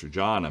Pastor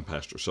John. I'm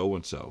Pastor so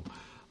and so.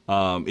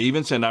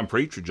 Even saying I'm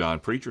Preacher John,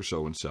 Preacher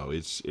so and so.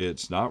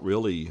 It's not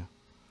really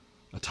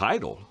a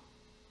title.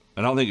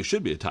 I don't think it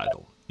should be a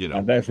title.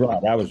 That's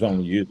right. I was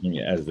only using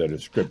it as a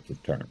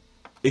descriptive term.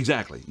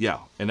 Exactly. Yeah.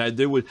 And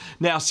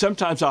now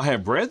sometimes I'll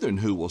have brethren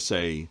who will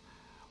say,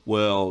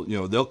 well,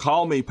 they'll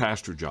call me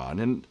Pastor John,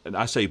 and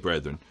I say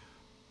brethren,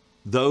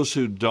 those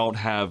who don't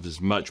have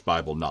as much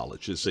Bible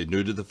knowledge, let's say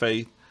new to the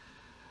faith.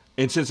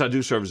 And since I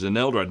do serve as an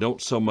elder, I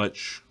don't so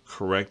much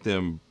correct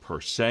them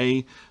per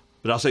se,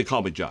 but I'll say,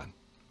 call me John,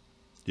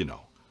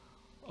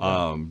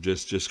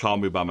 just call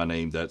me by my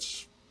name.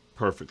 That's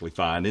perfectly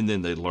fine. And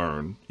then they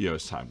learn,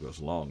 as time goes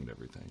along and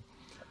everything.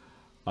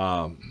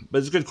 But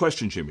it's a good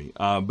question, Jimmy.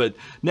 But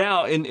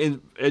now, and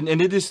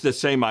it is the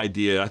same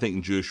idea, I think,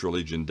 in Jewish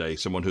religion today.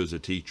 Someone who's a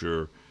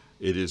teacher,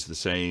 it is the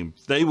same.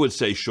 They would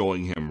say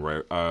showing him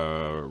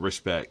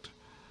respect.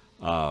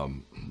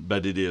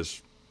 But it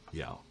is,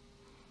 yeah.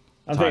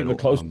 I think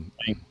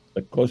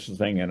the closest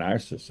thing in our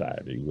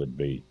society would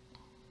be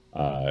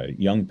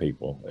young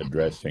people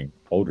addressing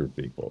older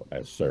people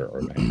as sir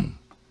or ma'am.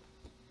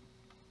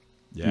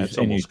 Yeah, it's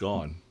almost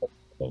gone.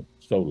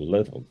 So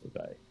little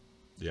today.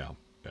 Yeah.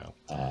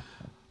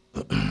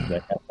 They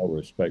have no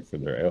respect for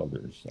their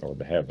elders, or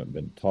they haven't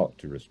been taught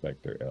to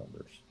respect their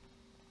elders.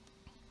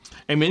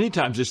 And many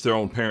times it's their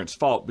own parents'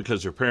 fault,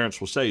 because their parents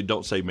will say,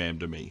 don't say ma'am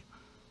to me.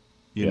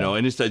 You know,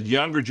 and it's that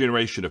younger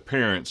generation of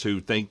parents who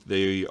think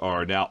they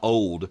are now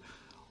old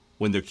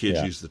when their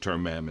kids use the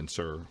term ma'am and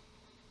sir.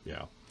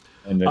 Yeah.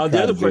 And the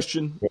other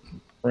question,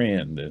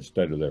 friend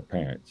instead of their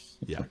parents.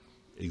 Yeah,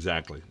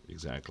 exactly.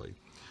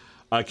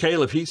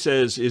 Caleb, he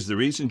says, is the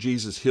reason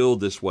Jesus healed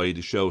this way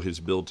to show his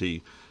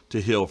ability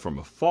to heal from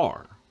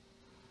afar?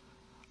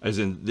 As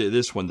in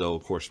this one, though,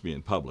 of course,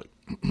 being public.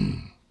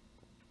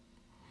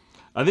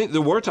 I think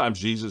there were times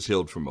Jesus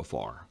healed from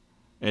afar,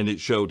 and it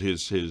showed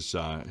his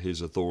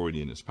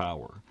authority and his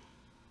power.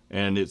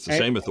 And it's the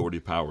same authority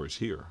power is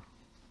here.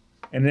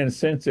 And in a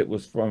sense, it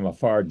was from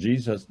afar.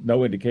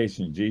 No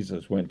indication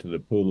Jesus went to the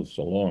pool of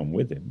Siloam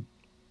with him.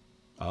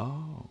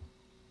 Oh.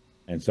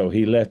 And so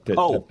he left it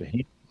up to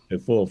him to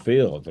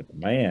fulfill the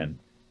command.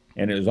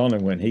 And it was only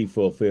when he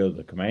fulfilled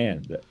the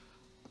command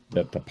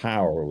that the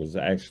power was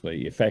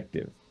actually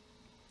effective.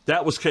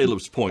 That was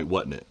Caleb's point,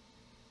 wasn't it?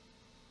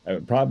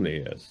 It probably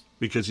is.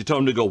 Because he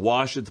told him to go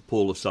wash at the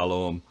pool of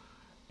Siloam,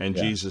 and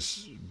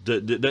Jesus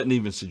doesn't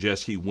even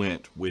suggest he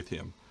went with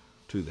him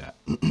to that.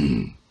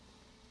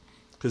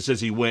 Because it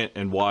says he went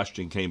and washed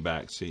and came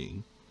back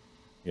seeing.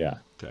 Yeah.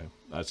 Okay,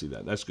 I see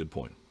that. That's a good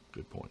point.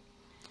 Good point.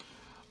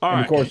 All and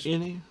right. Of course,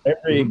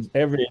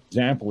 every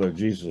example of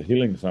Jesus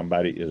healing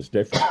somebody is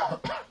different.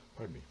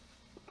 Pardon me.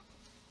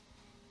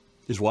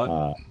 Is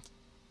what?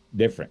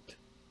 Different.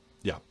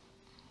 Yeah.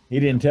 He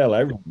didn't tell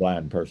every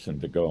blind person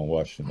to go and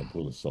wash in the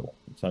pool of Siloam.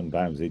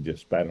 Sometimes he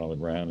just spat on the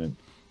ground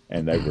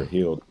and they were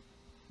healed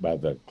by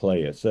the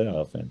clay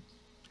itself. And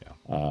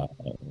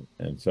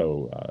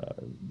so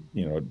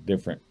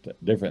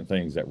different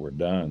things that were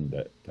done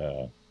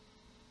that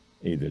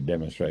either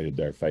demonstrated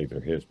their faith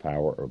or his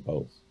power or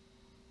both.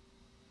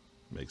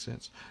 Makes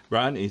sense.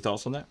 Brian, any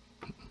thoughts on that?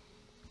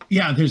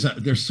 Yeah,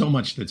 there's so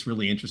much that's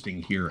really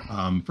interesting here.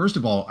 First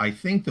of all, I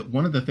think that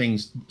one of the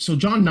things, so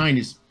John 9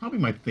 is probably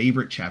my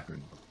favorite chapter.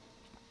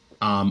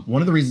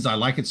 One of the reasons I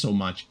like it so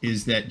much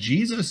is that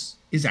Jesus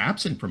is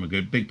absent from a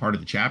big part of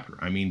the chapter.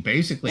 I mean,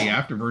 basically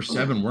after verse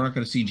 7, we're not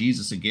going to see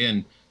Jesus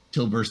again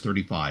till verse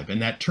 35.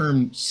 And that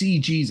term see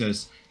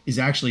Jesus is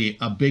actually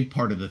a big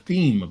part of the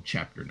theme of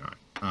chapter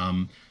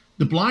 9.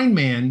 The blind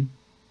man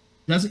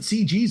doesn't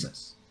see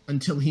Jesus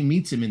until he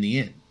meets him in the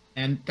inn.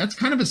 And that's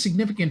kind of a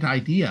significant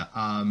idea,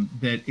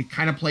 that it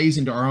kind of plays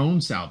into our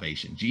own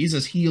salvation.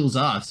 Jesus heals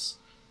us,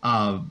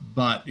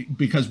 but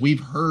because we've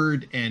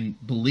heard and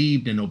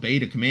believed and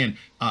obeyed a command.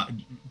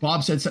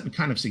 Bob said something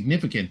kind of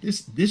significant.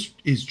 This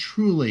is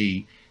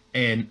truly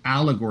an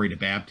allegory to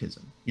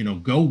baptism.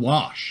 Go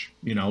wash,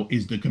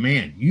 is the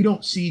command. You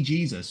don't see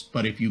Jesus,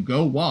 but if you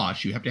go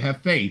wash, you have to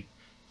have faith.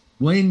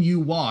 When you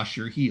wash,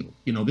 you're healed.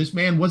 This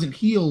man wasn't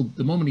healed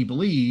the moment he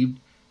believed.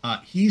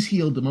 He's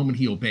healed the moment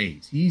he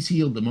obeys. He's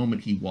healed the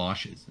moment he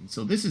washes. And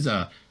so this is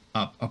a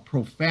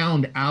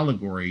profound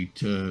allegory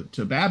to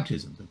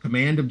baptism. The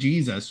command of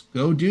Jesus,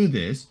 go do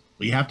this.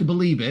 Well, you have to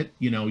believe it.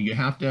 You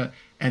have to,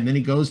 and then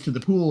he goes to the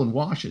pool and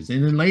washes.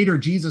 And then later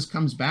Jesus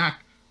comes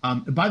back.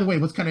 By the way,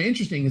 what's kind of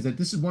interesting is that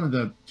this is one of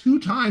the 2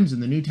 times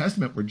in the New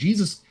Testament where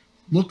Jesus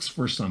looks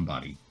for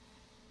somebody.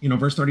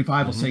 Verse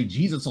 35 will say,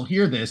 Jesus will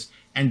hear this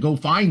and go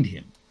find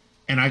him.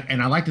 And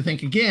I like to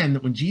think again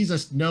that when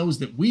Jesus knows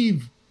that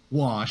we've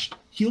washed,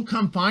 he'll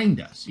come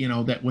find us.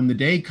 That when the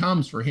day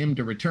comes for him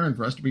to return,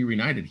 for us to be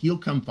reunited, he'll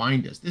come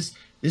find us.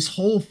 This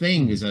whole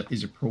thing is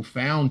a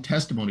profound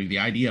testimony to the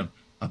idea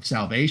of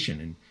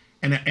salvation.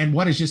 And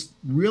what is just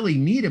really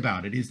neat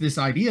about it is this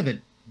idea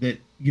that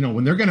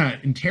when they're going to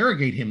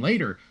interrogate him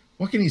later,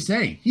 what can he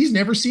say? He's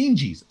never seen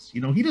Jesus.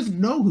 He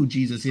doesn't know who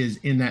Jesus is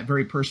in that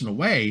very personal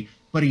way,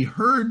 but he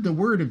heard the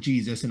word of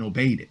Jesus and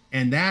obeyed it.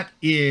 And that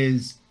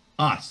is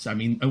us. I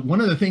mean, one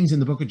of the things in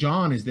the book of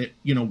John is that,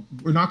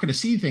 we're not going to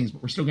see things,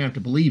 but we're still going to have to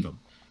believe them.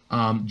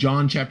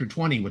 John chapter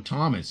 20 with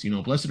Thomas,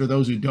 blessed are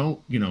those who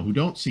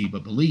don't see,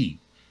 but believe.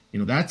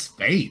 That's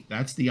faith.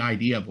 That's the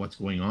idea of what's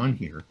going on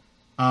here.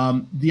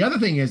 The other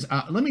thing is,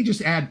 let me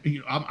just add,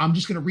 I'm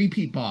just going to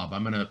repeat Bob.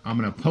 I'm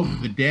going to poke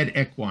the dead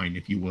equine,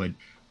 if you would,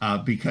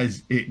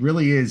 because it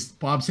really is,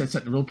 Bob said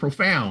something real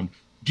profound.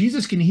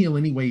 Jesus can heal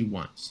any way he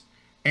wants.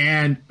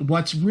 And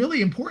what's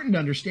really important to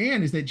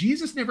understand is that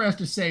Jesus never has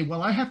to say,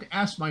 well, I have to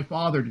ask my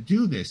Father to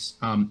do this.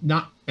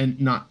 Not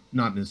in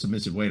a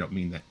submissive way. I don't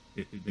mean that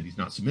he's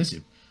not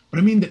submissive, but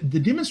I mean that the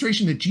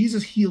demonstration that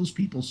Jesus heals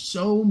people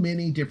so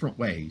many different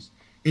ways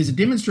is a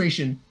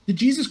demonstration that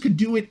Jesus could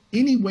do it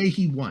any way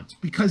he wants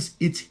because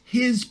it's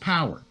his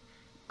power.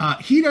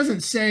 He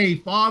doesn't say,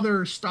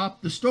 Father,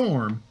 stop the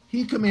storm.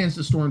 He commands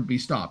the storm to be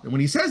stopped. And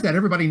when he says that,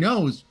 everybody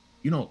knows,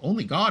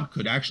 only God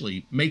could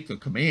actually make the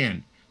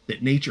command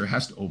that nature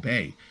has to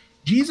obey.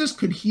 Jesus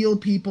could heal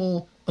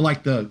people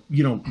like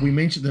we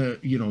mentioned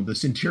the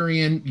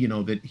centurion,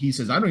 that he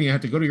says, I don't even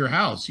have to go to your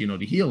house, to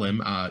heal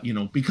him,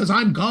 because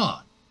I'm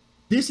God.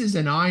 This is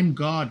an I'm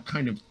God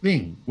kind of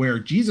thing where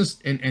Jesus,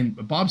 and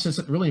Bob says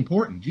something really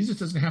important. Jesus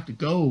doesn't have to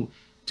go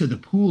to the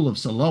pool of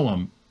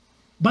Siloam.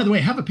 By the way,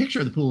 I have a picture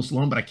of the pool of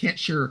Siloam, but I can't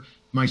share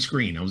my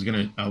screen. I was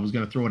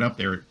gonna throw it up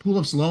there. Pool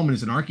of Siloam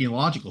is an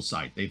archaeological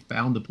site. They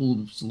found the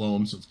pool of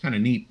Siloam, so it's kind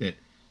of neat that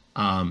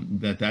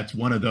That's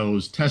one of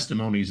those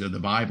testimonies of the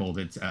Bible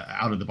that's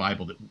out of the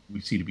Bible that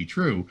we see to be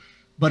true.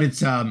 But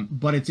it's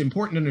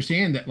important to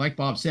understand that, like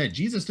Bob said,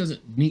 Jesus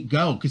doesn't need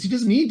go because he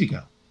doesn't need to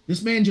go.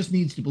 This man just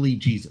needs to believe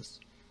Jesus.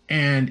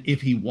 And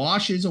if he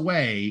washes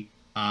away,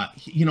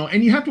 you know,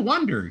 and you have to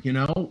wonder, you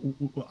know,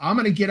 I'm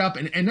going to get up,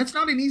 and that's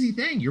not an easy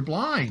thing. You're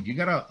blind. You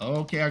got to,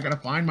 okay, I got to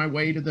find my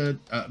way to the,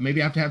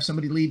 maybe I have to have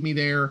somebody lead me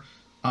there.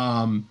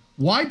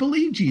 Why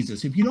believe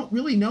Jesus if you don't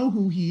really know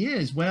who he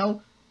is?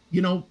 Well,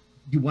 you know,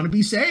 you want to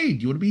be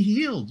saved. You want to be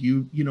healed.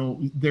 You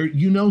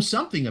know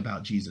something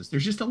about Jesus.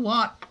 There's just a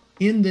lot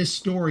in this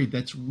story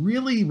that's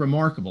really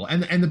remarkable.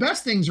 And the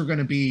best things are going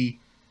to be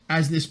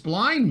as this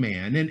blind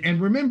man,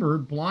 and remember,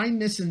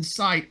 blindness and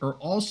sight are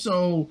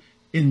also,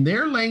 in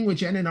their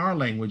language and in our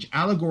language,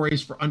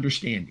 allegories for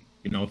understanding.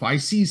 You know, if I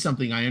see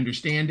something, I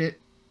understand it.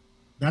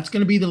 That's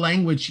going to be the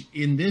language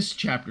in this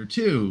chapter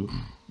too,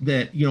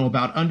 that, you know,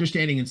 about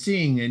understanding and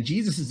seeing. And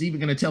Jesus is even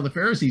going to tell the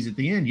Pharisees at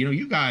the end, you know,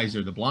 you guys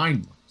are the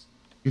blind ones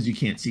because you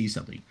can't see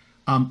something.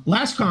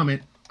 Last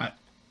comment.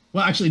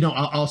 Well, actually, no,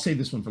 I'll save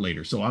this one for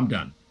later. So I'm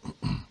done.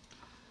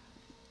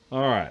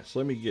 All right, so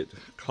let me get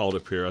caught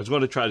up here. I was going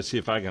to try to see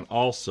if I can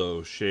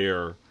also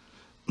share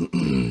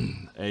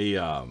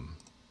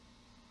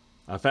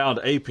I found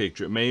a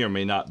picture. It may or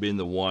may not be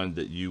the one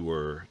that you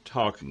were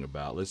talking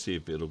about. Let's see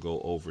if it'll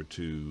go over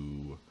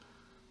to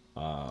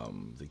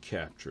the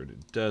capture.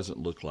 It doesn't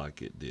look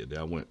like it did.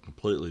 I went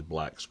completely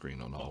black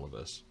screen on all of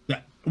us. Yeah,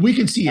 we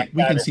can see it.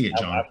 We can see it,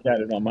 John. I've got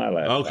it on my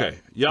laptop. Okay,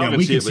 y'all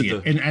can see it,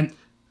 but and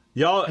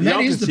y'all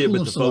can see it,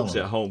 but the folks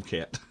at home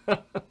can't.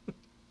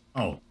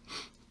 Oh.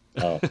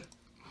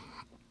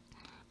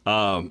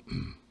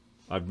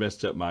 I've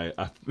messed up my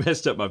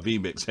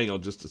vMix. Hang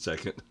on just a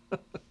second.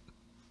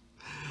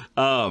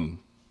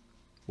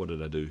 What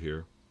did I do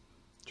here?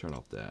 Turn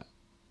off that.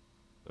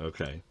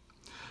 Okay.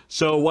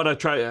 So what I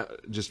try,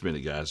 just a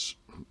minute, guys.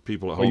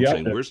 People at home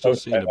saying we're still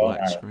seeing a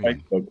black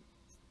screen.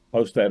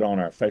 Post that on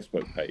our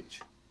Facebook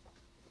page.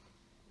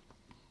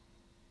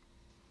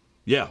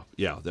 Yeah,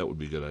 that would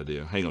be a good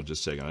idea. Hang on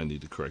just a second. I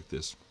need to correct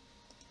this.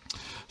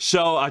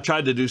 So I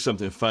tried to do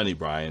something funny,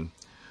 Brian.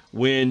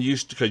 When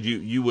because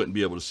you wouldn't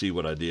be able to see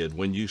what I did.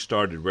 When you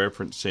started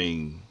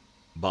referencing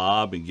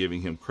Bob and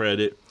giving him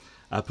credit,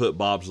 I put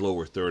Bob's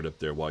lower third up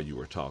there while you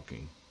were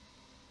talking.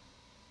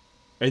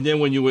 And then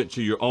when you went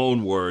to your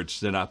own words,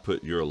 then I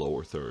put your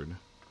lower third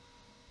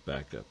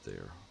back up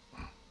there.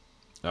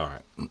 All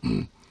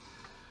right.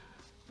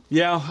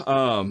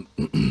 Yeah.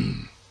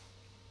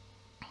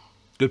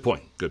 Good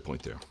point. Good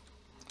point there.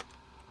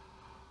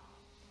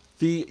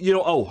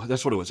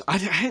 That's what it was. I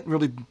hadn't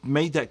really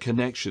made that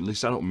connection. At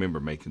least I don't remember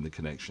making the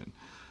connection.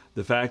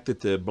 The fact that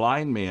the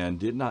blind man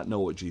did not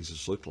know what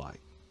Jesus looked like.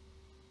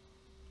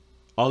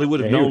 All he would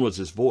have known was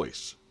his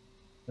voice.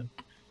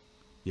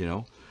 You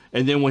know?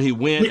 And then when he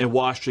went and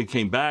washed and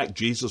came back,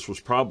 Jesus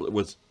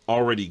was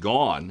already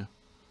gone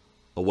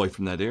away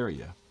from that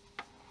area.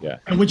 Yeah.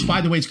 And which,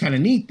 by the way, is kind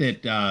of neat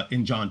that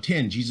in John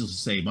 10, Jesus will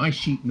say, "My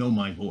sheep know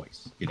my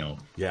voice," you know.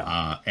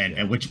 Yeah.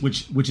 And which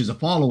is a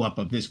follow-up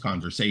of this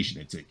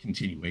conversation. It's a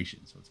continuation,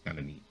 so it's kind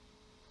of neat.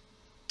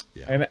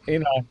 Yeah. And, you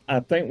know,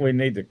 I think we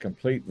need to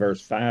complete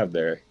verse 5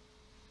 there.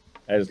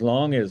 As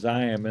long as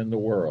I am in the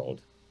world,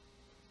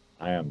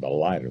 I am the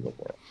light of the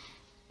world.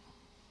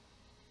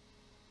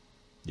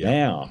 Yeah.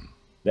 Now,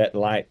 that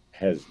light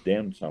has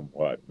dimmed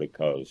somewhat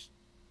because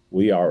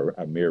we are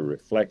a mere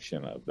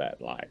reflection of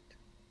that light,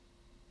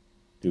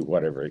 to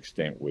whatever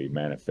extent we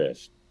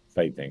manifest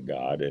faith in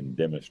God and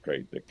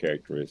demonstrate the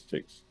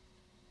characteristics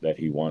that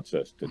he wants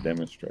us to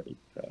demonstrate,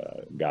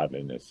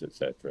 godliness,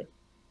 etc.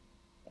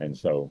 And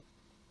so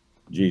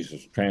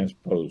Jesus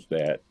transposed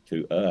that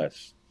to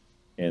us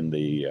in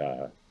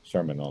the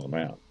Sermon on the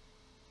Mount.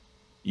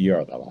 You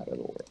are the light of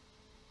the world.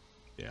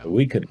 Yeah.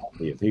 We could not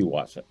be if he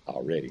wasn't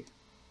already.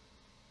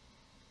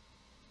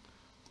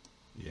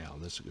 Yeah,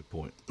 that's a good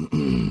point.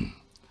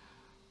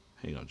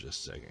 Hang on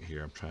just a second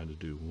here. I'm trying to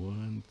do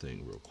one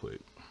thing real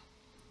quick.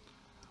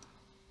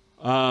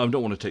 I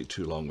don't want to take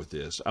too long with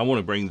this. I want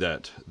to bring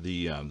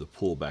the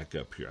pool back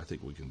up here. I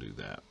think we can do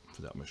that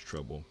without much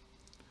trouble.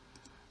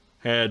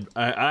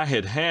 I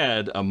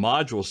had a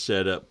module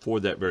set up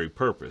for that very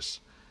purpose,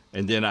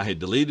 and then I had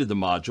deleted the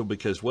module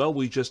because, well,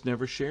 we just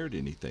never shared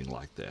anything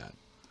like that.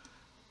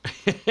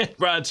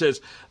 Brian says,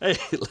 "Hey,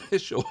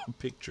 let's show a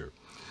picture."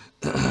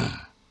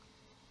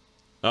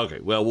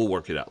 Okay, well, we'll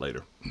work it out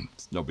later.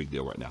 It's no big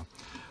deal right now.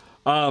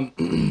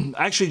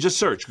 Actually, just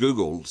search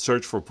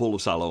for Pool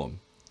of Siloam,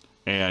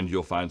 and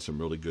you'll find some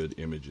really good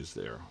images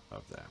there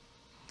of that.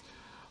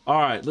 All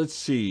right, let's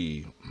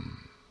see.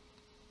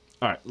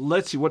 All right,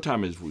 let's see. What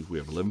time is we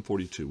have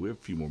 11:42. We have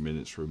a few more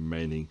minutes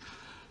remaining.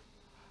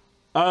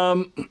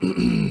 Oh,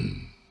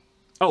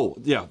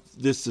 yeah,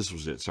 this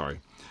was it. Sorry.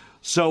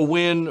 So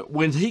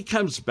when he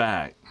comes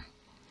back,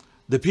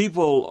 the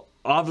people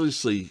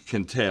obviously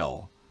can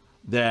tell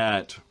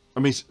that, I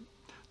mean,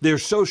 they're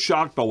so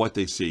shocked by what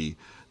they see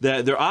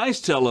that their eyes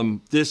tell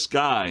them this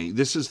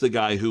is the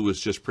guy who was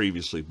just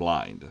previously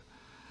blind.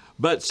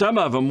 But some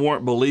of them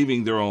weren't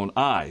believing their own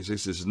eyes.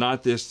 This is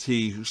not this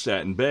he who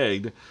sat and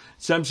begged.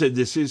 Some said,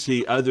 this is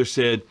he. Others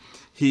said,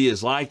 he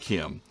is like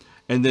him.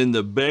 And then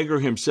the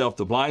beggar himself,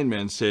 the blind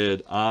man,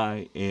 said,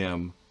 I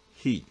am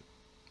he.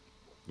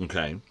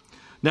 Okay.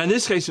 Now, in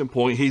this case in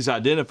point, he's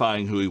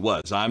identifying who he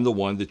was. I'm the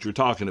one that you're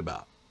talking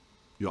about.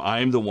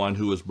 I am the one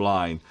who was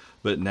blind,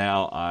 but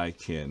now I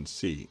can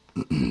see.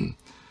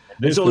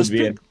 This would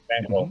be an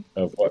example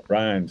of what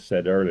Brian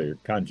said earlier,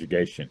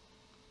 conjugation.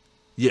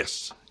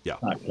 Yes. Yeah.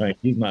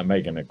 He's not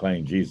making a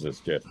claim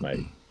Jesus just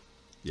made.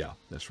 Yeah,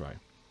 that's right.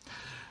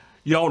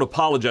 I want to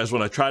apologize.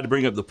 When I tried to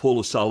bring up the Pool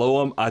of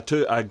Siloam, I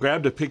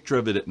grabbed a picture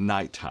of it at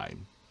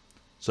nighttime.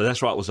 So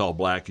that's why it was all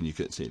black and you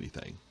couldn't see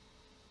anything.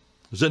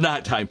 It was a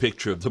nighttime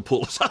picture of the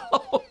Pool of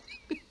Siloam.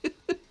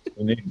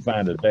 We need to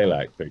find a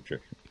daylight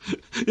picture.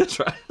 That's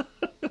right.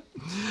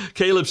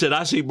 Caleb said,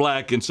 I see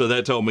black, and so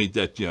that told me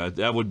that,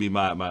 that would be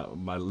my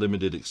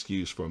limited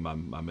excuse for my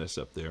mess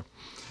up there.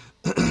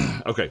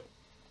 Okay.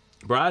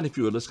 Brian, if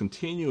you would, let's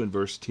continue in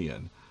verse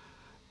 10.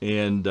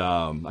 And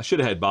I should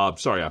have had Bob.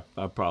 Sorry,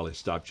 I probably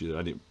stopped you.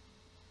 I didn't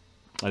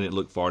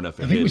look far enough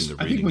ahead in the reading.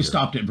 I think we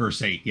stopped at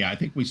verse 8. Yeah, I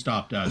think we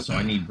stopped. So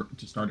I need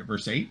to start at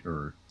verse 8,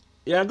 or?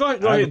 Yeah, go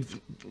ahead.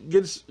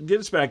 Get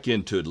us back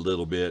into it a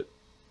little bit.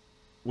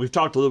 We've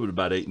talked a little bit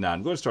about 8 and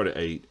 9. Go ahead and start at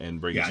 8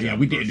 and bring us down. Yeah,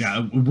 we did.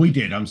 We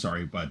did. I'm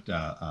sorry, but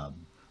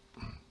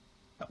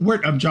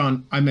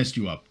John, I messed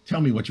you up.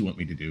 Tell me what you want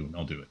me to do, and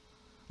I'll do it.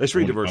 Let's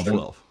read to verse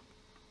 12.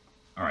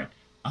 All right.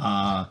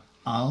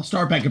 I'll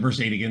start back at verse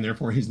 8 again.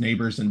 Therefore, his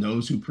neighbors and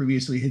those who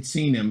previously had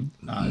seen him,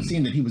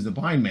 seeing that he was the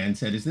blind man,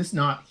 said, is this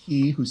not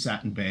he who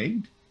sat and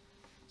begged?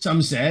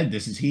 Some said,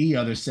 this is he.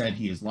 Others said,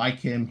 he is like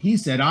him. He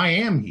said, I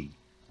am he.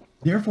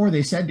 Therefore,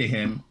 they said to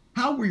him,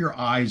 how were your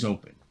eyes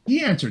open?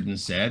 He answered and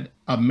said,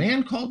 a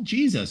man called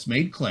Jesus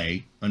made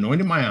clay,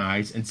 anointed my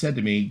eyes, and said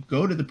to me,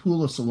 go to the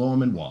pool of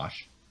Siloam and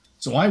wash.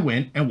 So I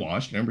went and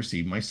washed and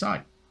received my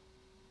sight.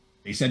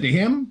 They said to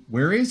him,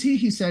 where is he?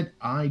 He said,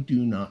 I do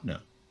not know.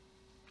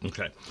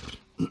 Okay.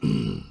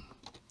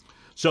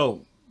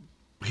 So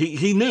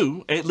he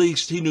knew, at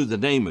least he knew the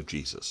name of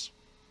Jesus.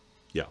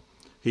 Yeah.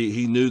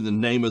 He knew the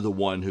name of the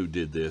one who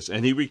did this.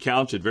 And he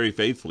recounted very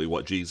faithfully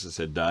what Jesus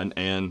had done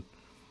and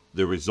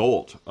the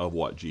result of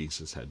what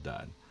Jesus had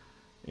done.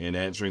 And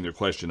answering their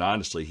question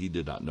honestly, he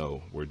did not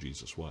know where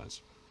Jesus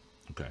was.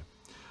 Okay.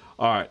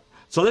 All right.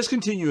 So let's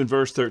continue in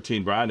verse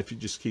 13, Brian, if you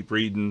just keep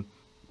reading.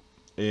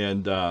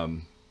 And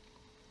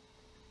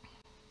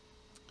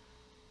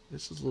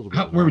this is a little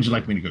bit. Where would you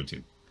like me to go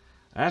to?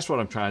 That's what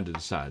I'm trying to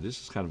decide.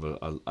 This is kind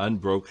of an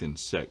unbroken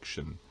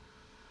section.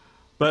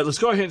 But let's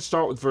go ahead and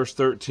start with verse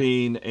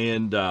 13.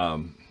 And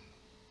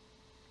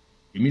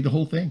give me the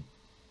whole thing.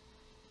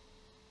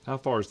 How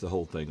far is the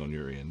whole thing on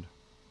your end?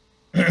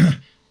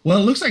 Well,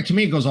 it looks like to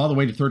me it goes all the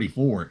way to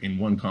 34 in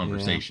one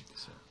conversation. Yeah.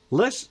 So.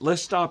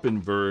 Let's stop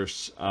in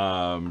verse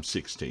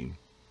 16.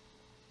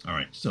 All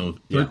right, so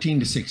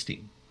 13 to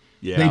 16.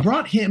 Yeah. They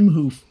brought him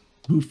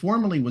who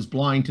formerly was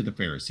blind to the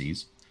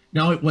Pharisees.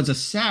 Now it was a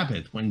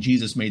Sabbath when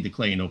Jesus made the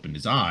clay and opened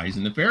his eyes,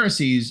 and the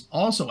Pharisees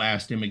also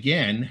asked him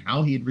again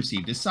how he had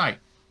received his sight.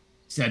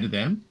 He said to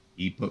them,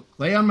 he put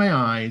clay on my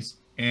eyes,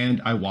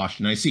 and I washed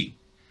and I see.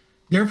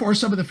 Therefore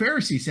some of the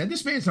Pharisees said,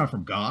 this man is not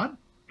from God,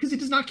 because he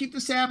does not keep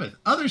the Sabbath.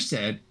 Others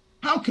said,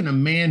 how can a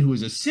man who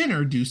is a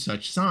sinner do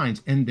such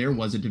signs? And there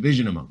was a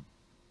division among them.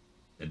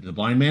 Said to the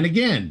blind man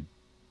again,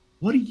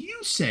 what do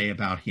you say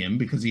about him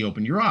because he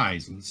opened your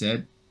eyes? And he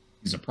said,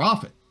 he's a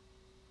prophet.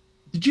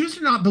 The Jews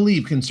did not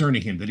believe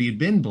concerning him that he had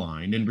been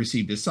blind and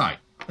received his sight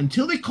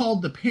until they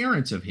called the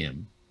parents of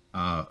him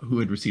who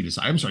had received his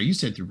sight. I'm sorry, you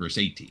said through verse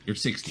 18 or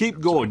 16.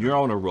 Keep going. You're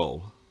on a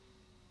roll.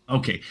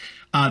 Okay.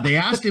 They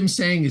asked him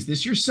saying, is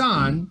this your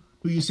son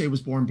who you say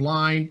was born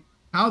blind?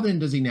 How then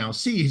does he now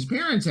see? His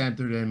parents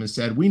answered him and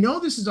said, we know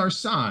this is our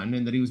son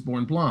and that he was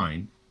born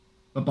blind,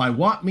 but by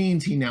what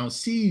means he now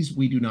sees,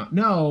 we do not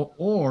know,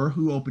 or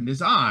who opened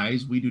his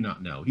eyes, we do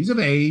not know. He's of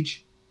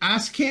age.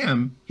 Ask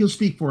him. He'll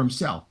speak for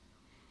himself.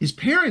 His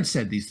parents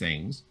said these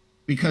things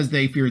because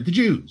they feared the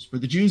Jews, for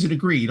the Jews had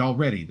agreed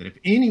already that if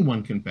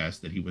anyone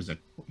confessed that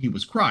he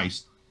was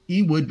Christ,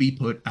 he would be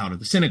put out of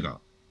the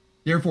synagogue.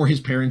 Therefore his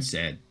parents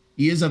said,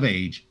 he is of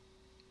age.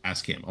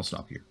 Ask him. I'll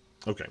stop here.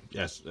 Okay.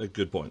 Yes. A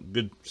good point.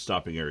 Good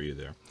stopping area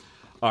there.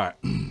 All right.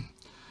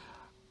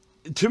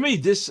 To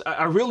me,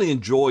 I really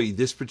enjoy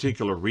this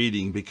particular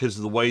reading because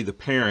of the way the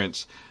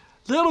parents,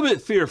 a little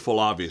bit fearful,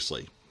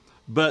 obviously,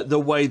 but the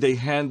way they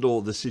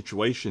handle the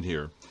situation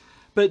here.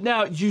 But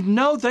now,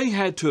 they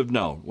had to have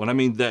known, when I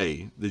mean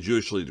they, the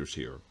Jewish leaders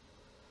here,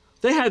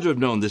 they had to have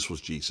known this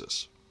was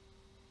Jesus.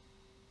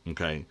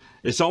 Okay.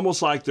 It's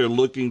almost like they're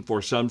looking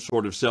for some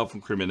sort of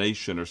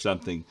self-incrimination or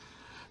something,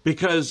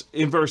 because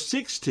in verse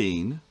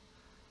 16,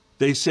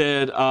 they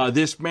said,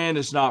 this man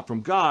is not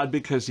from God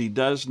because he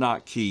does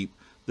not keep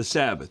the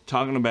Sabbath.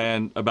 Talking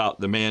about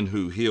the man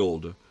who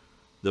healed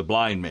the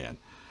blind man.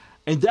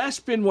 And that's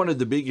been one of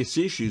the biggest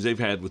issues they've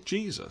had with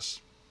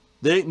Jesus.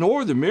 They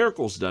ignore the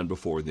miracles done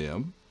before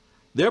them.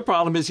 Their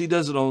problem is he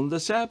does it on the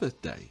Sabbath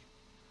day.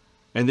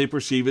 and they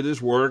perceive it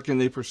as work, and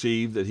they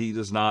perceive that he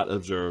does not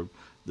observe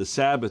the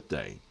Sabbath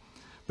day.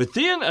 But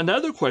then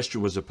another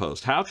question was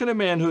posed. How can a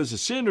man who is a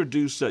sinner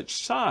do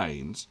such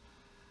signs?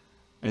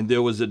 And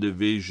there was a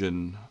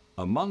division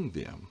among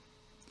them.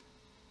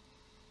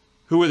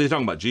 Who were they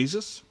talking about?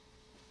 Jesus?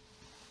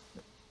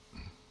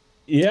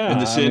 Yeah.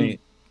 And the sin. I mean,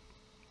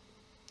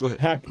 go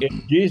ahead.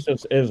 if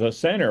Jesus is a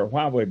sinner,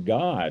 why would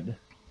God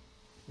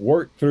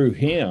work through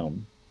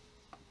him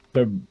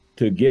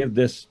to give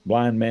this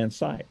blind man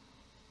sight?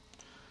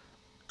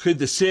 Could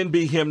the sin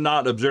be him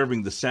not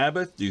observing the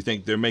Sabbath? Do you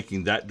think they're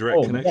making that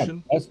direct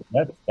connection?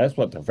 Yeah, that's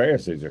what the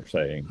Pharisees are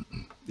saying.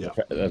 Yeah.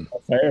 The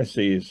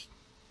Pharisees,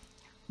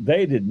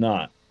 they did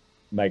not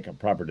make a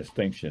proper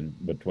distinction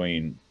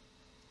between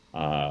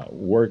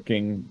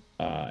working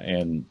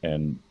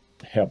and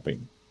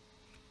helping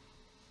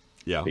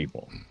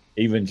people.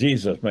 Even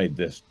Jesus made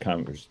this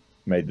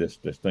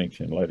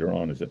distinction later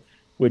on. Is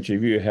which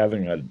of you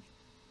having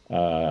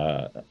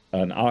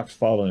an ox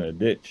fall in a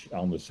ditch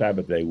on the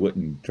Sabbath day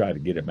wouldn't try to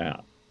get him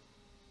out?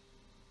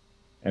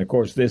 And of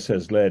course, this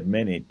has led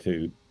many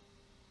to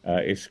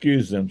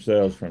excuse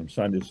themselves from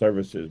Sunday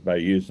services by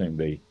using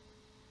the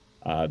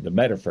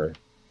metaphor,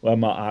 well,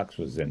 my ox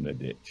was in the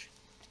ditch.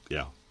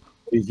 Yeah.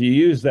 If you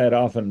use that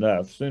often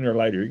enough, sooner or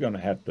later, you're going to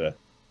have to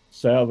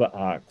sell the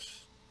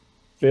ox,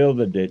 fill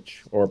the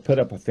ditch, or put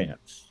up a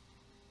fence.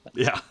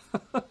 Yeah.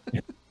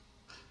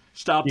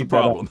 Stop the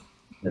problem.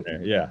 In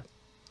there. Yeah.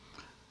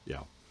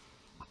 Yeah.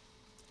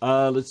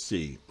 Let's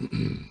see.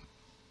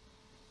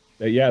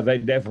 Yeah, they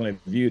definitely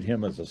viewed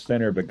him as a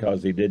sinner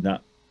because he did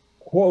not,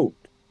 quote,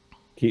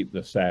 keep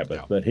the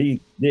Sabbath, but he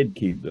did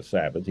keep the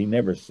Sabbath. He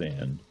never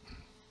sinned.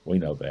 We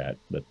know that,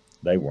 but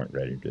they weren't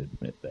ready to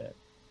admit that.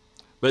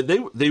 But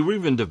they were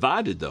even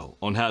divided, though,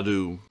 on how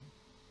to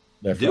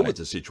deal with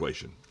the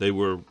situation. They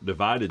were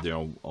divided there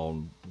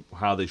on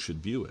how they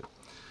should view it.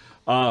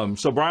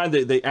 So, Brian,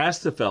 they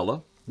asked the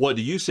fella, what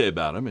do you say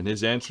about him? And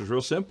his answer is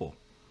real simple.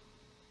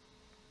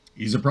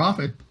 He's a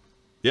prophet.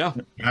 Yeah.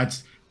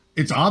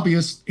 It's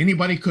obvious.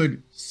 Anybody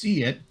could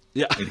see it.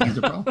 Yeah. That he's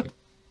a prophet.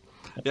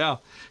 Yeah.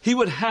 He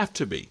would have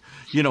to be,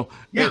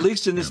 at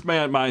least in this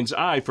man's mind's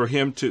eye, for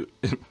him to,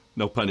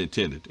 no pun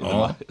intended,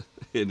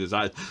 in his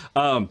eyes.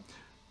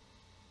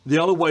 The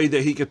only way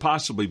that he could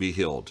possibly be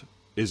healed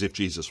is if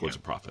Jesus was a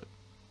prophet.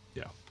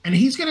 Yeah. And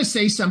he's going to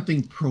say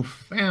something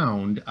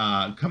profound,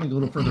 coming a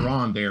little further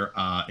on there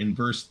in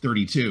verse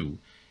 32.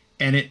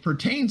 And it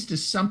pertains to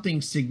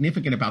something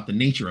significant about the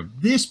nature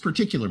of this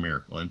particular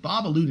miracle. And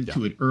Bob alluded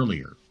to it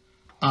earlier.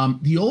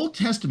 The Old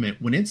Testament,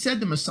 when it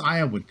said the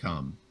Messiah would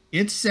come,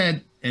 it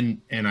said,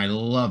 and I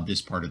love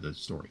this part of the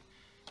story,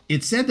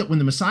 it said that when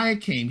the Messiah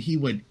came, he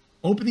would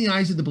open the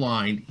eyes of the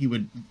blind, he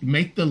would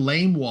make the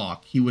lame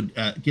walk, he would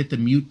get the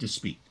mute to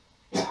speak.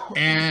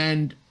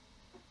 And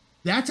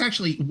that's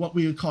actually what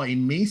we would call a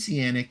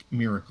messianic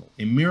miracle,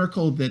 a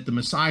miracle that the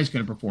Messiah is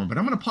going to perform. But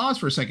I'm going to pause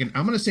for a second.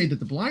 I'm going to say that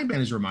the blind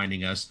man is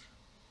reminding us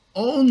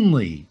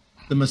only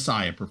the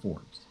Messiah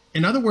performs.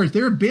 In other words,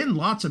 there have been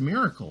lots of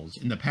miracles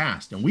in the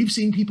past, and we've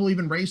seen people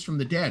even raised from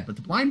the dead. But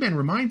the blind man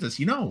reminds us,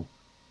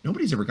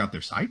 nobody's ever got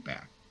their sight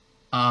back.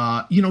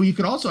 You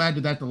could also add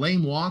to that the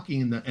lame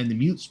walking and the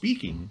mute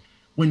speaking.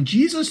 When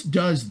Jesus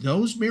does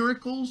those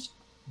miracles,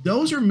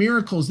 those are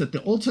miracles that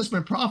the Old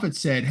Testament prophets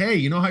said, hey,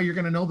 you know how you're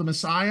going to know the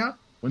Messiah?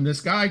 When this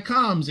guy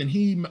comes and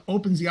he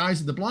opens the eyes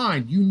of the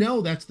blind,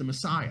 that's the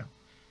Messiah.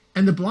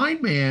 And the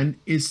blind man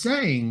is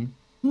saying,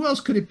 who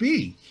else could it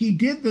be? He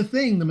did the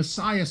thing the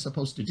Messiah is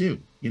supposed to do,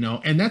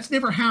 and that's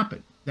never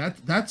happened.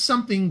 That's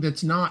something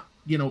that's not,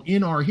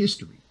 in our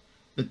history.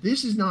 That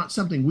this is not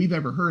something we've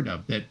ever heard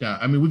of.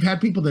 We've had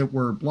people that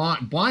were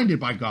blinded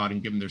by God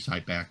and given their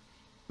sight back,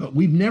 but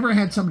we've never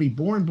had somebody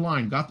born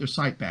blind got their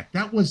sight back.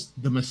 That was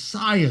the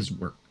Messiah's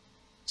work.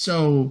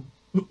 So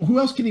who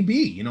else can he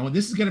be?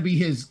 This is going to be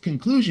his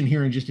conclusion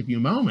here in just a few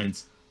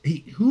moments.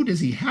 Who does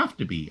he have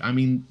to be?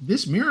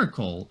 This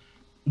miracle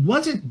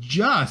wasn't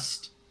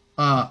just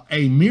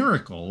a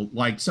miracle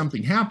like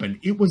something happened.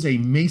 It was a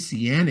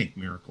messianic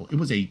miracle. It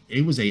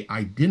was a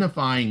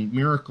identifying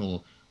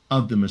miracle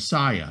of the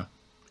Messiah.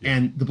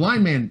 And the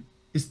blind man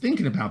is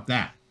thinking about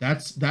that.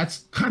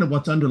 That's kind of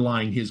what's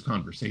underlying his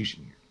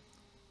conversation here.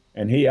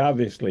 And he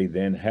obviously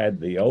then had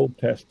the Old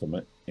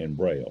Testament in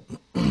Braille.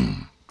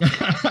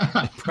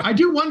 I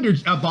do wonder,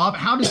 Bob,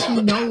 how does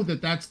he know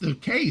that that's the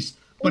case?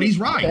 But he's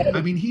right.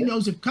 He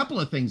knows a couple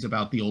of things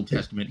about the Old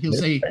Testament. He'll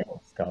say,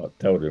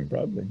 told him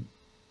probably.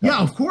 Yeah,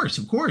 of course.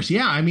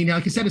 Yeah.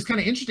 Like I said, it's kind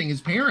of interesting.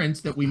 His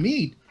parents that we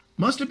meet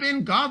must have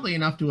been godly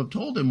enough to have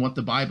told him what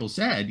the Bible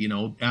said,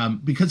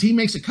 because he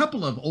makes a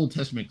couple of Old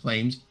Testament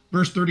claims,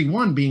 verse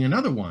 31 being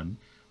another one,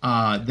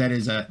 that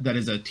is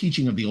a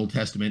teaching of the Old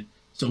Testament.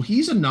 So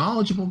he's a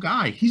knowledgeable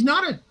guy. He's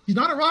not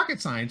a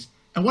rocket science.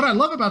 And what I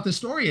love about this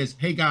story is,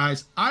 hey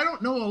guys, I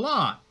don't know a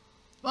lot,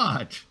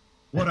 but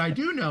what I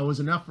do know is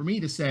enough for me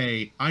to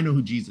say, I know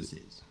who Jesus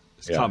is.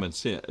 It's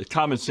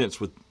common sense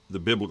with the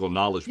biblical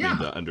knowledge being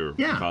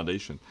the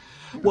foundation.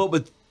 Well,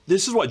 but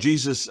this is what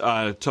Jesus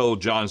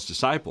told John's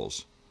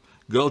disciples.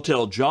 Go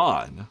tell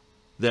John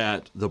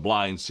that the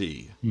blind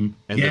see and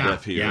the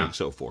deaf hear and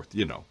so forth,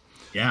 you know.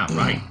 Yeah,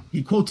 right.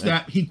 He quotes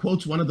that. He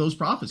quotes one of those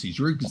prophecies.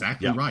 You're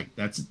exactly right.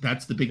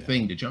 That's the big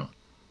thing to John.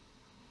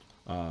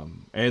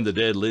 And the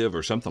dead live,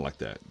 or something like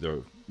that. They're,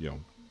 you know.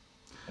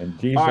 And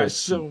Jesus, all right,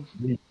 so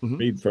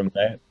read from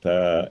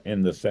that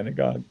in the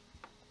synagogue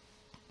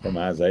from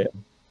Isaiah.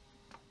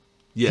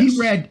 Yes, he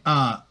read,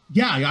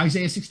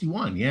 Isaiah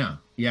 61. Yeah,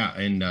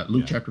 and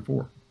Luke chapter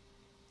 4.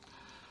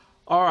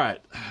 All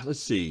right, let's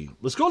see.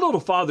 Let's go a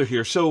little farther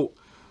here. So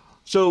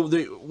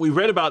we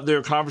read about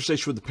their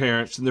conversation with the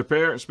parents, and their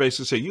parents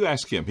basically say, "You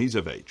ask him; he's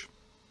of age."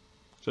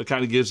 So it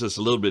kind of gives us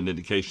a little bit of an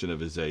indication of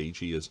his age.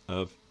 He is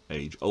of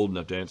age, old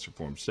enough to answer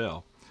for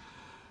himself.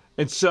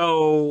 And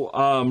so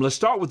let's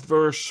start with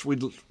verse.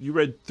 You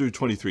read through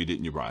 23,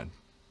 didn't you, Brian?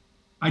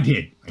 I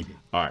did.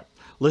 All right.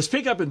 Let's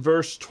pick up in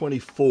verse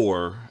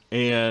 24,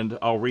 and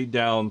I'll read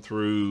down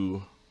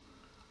through.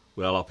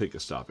 Well, I'll pick a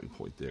stopping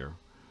point there.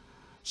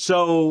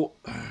 So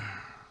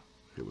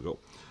here we go.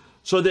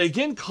 So they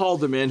again called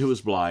the man who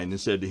was blind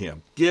and said to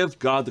him, "Give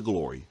God the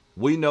glory.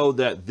 We know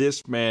that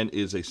this man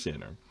is a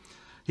sinner."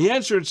 He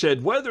answered and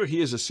said, "Whether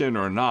he is a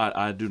sinner or not,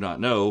 I do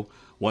not know.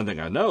 One thing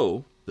I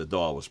know, that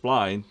though I was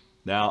blind,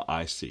 now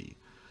I see."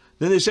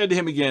 Then they said to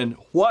him again,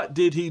 "What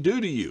did he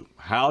do to you?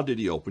 How did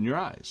he open your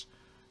eyes?"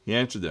 He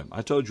answered them,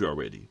 "I told you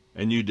already,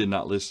 and you did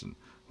not listen.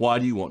 Why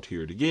do you want to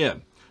hear it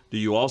again? Do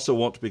you also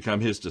want to become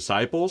his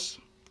disciples?"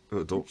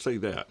 Oh, don't say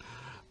that.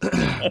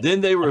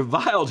 Then they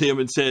reviled him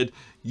and said,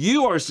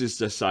 "You are his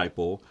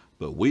disciple,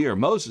 but we are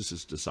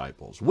Moses'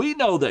 disciples. We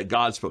know that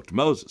God spoke to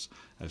Moses.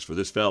 As for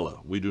this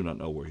fellow, we do not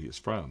know where he is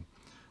from."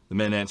 The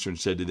man answered and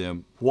said to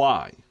them,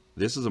 "Why?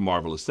 This is a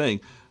marvelous thing,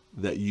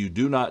 that you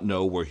do not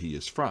know where he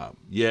is from.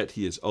 Yet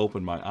he has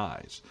opened my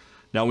eyes.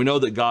 Now we know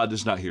that God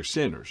does not hear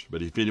sinners,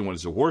 but if anyone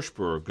is a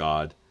worshiper of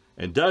God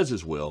and does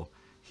his will,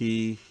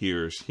 he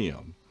hears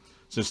him.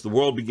 Since the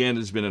world began, it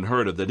has been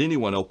unheard of that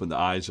anyone opened the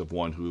eyes of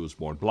one who was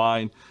born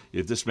blind.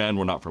 If this man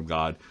were not from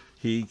God,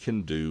 he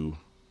can do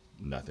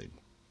nothing."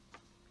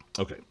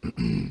 Okay.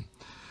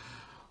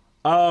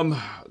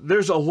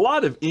 There's a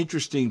lot of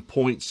interesting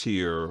points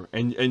here,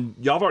 and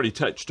y'all have already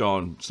touched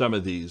on some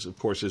of these, of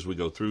course, as we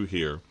go through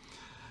here.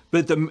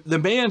 But the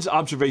man's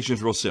observation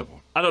is real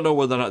simple. I don't know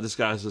whether or not this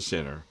guy is a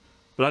sinner,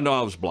 but I know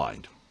I was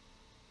blind,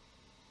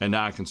 and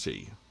now I can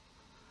see.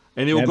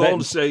 And he will go on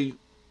to say,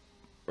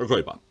 or go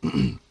ahead, Bob.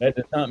 That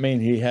does not mean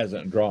he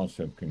hasn't drawn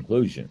some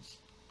conclusions.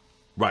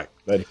 Right.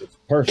 But his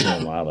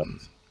personal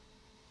knowledge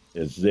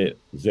is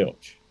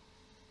zilch.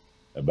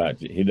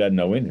 He doesn't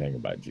know anything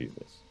about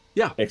Jesus.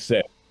 Yeah.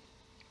 Except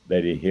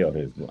that he healed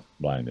his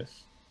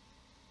blindness.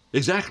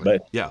 Exactly.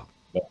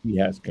 But he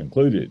has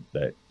concluded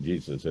that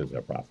Jesus is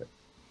a prophet.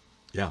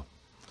 Yeah.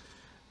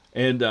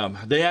 And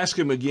they ask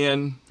him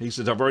again. He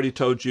says, "I've already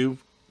told you."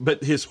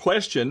 But his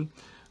question,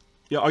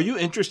 are you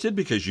interested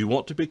because you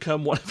want to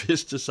become one of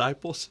his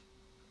disciples?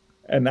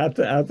 And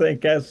I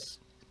think that's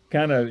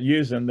kind of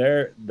using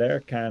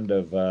their kind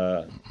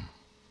of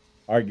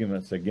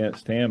arguments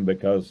against him,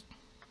 because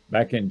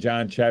back in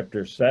John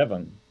chapter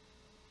 7,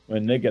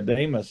 when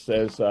Nicodemus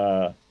says,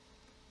 "Shall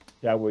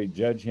we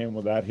judge him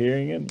without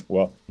hearing him?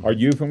 Well, are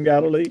you from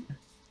Galilee?"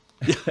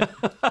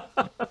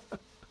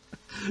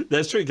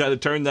 That's true. Got to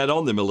turn that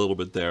on them a little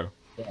bit there.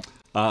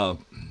 Yeah.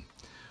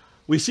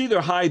 We see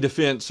their high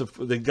defense.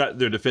 They got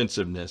their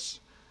defensiveness.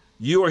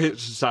 You are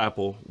his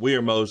disciple. We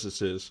are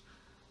Moses's.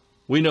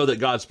 We know that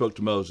God spoke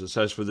to Moses.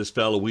 As for this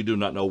fellow, we do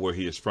not know where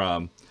he is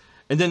from.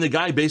 And then the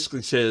guy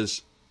basically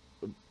says,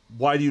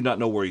 "Why do you not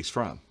know where he's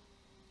from?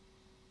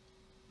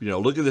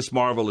 Look at this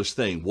marvelous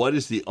thing. What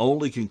is the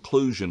only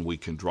conclusion we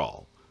can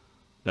draw?"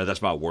 Now,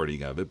 that's my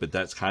wording of it, but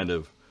that's kind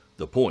of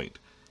the point.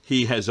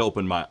 He has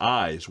opened my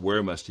eyes.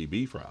 Where must he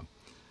be from?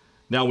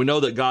 Now, we know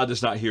that God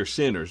does not hear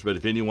sinners, but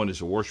if anyone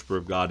is a worshiper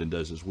of God and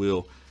does his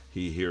will,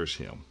 he hears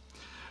him.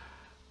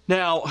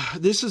 Now,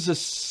 this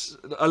is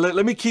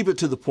let me keep it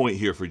to the point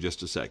here for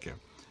just a second.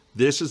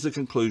 This is the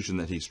conclusion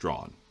that he's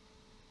drawn.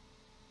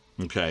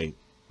 Okay?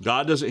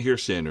 God doesn't hear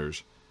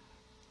sinners,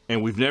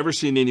 and we've never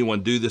seen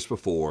anyone do this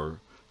before,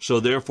 so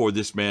therefore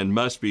this man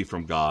must be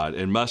from God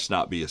and must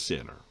not be a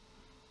sinner.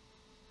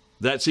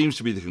 That seems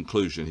to be the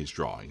conclusion he's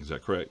drawing. Is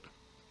that correct?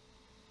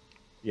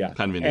 Yeah.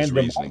 Kind of in his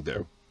reasoning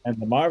there. And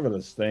the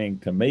marvelous thing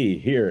to me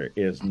here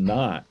is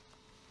not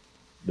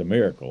the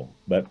miracle,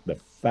 but the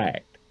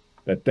fact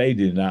that they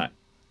do not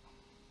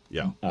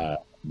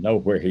know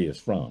where he is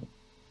from.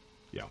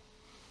 Yeah.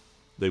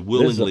 They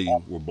willingly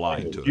were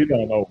blind to it. You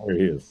don't know where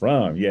he is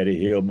from, yet he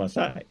healed my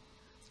sight.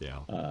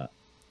 Yeah.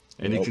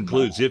 And he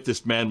concludes, if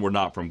this man were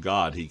not from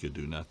God, he could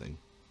do nothing.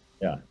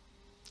 Yeah.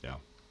 Yeah.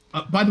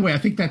 By the way, I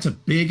think that's a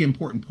big,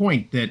 important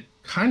point that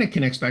kind of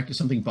connects back to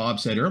something Bob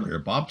said earlier.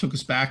 Bob took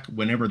us back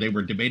whenever they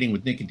were debating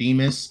with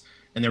Nicodemus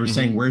and they were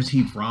saying, where's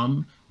he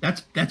from?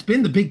 That's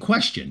been the big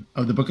question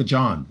of the book of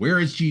John. Where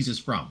is Jesus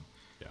from?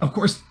 Yeah. Of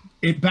course,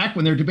 back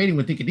when they're debating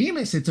with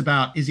Nicodemus, it's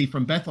about, is he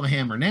from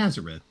Bethlehem or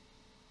Nazareth?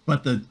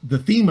 But the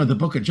theme of the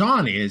book of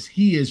John is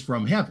he is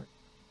from heaven.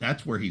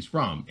 That's where he's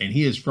from. And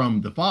he is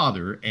from the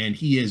Father, and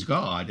he is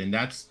God. And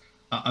that's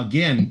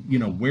again,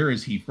 where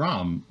is he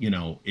from?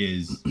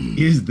 Is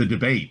the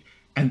debate,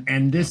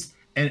 and this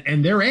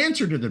and their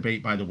answer to the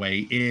debate, by the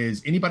way,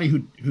 is anybody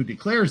who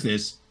declares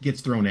this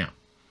gets thrown out.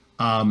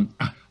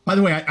 By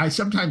the way, I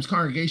sometimes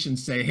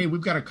congregations say, "Hey,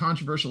 we've got a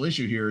controversial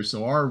issue here,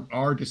 so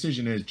our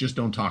decision is just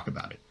don't talk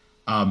about it."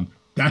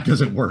 That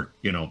doesn't work.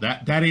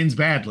 That ends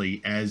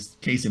badly. As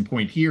case in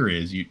point here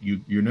is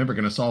you're never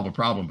going to solve a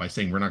problem by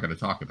saying we're not going to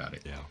talk about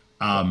it.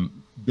 Yeah.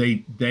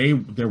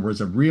 There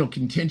was a real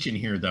contention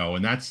here though,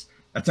 and that's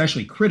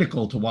actually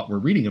critical to what we're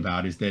reading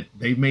about, is that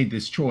they've made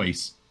this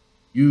choice.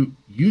 You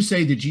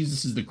say that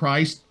Jesus is the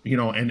Christ,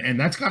 and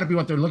that's got to be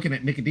what they're looking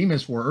at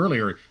Nicodemus for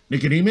earlier.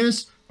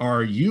 Nicodemus,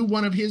 are you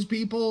one of his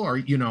people? Are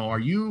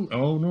you?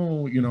 Oh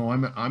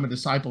no, I'm a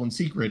disciple in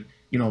secret.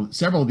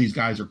 Several of these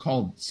guys are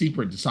called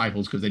secret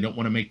disciples because they don't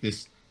want to make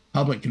this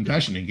public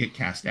confession and get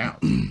cast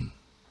out.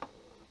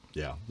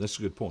 Yeah, that's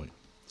a good point.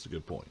 That's a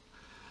good point.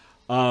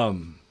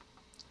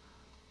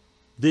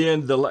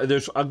 Then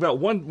I've got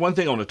one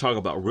thing I want to talk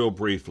about real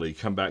briefly.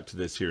 Come back to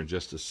this here in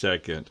just a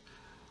second.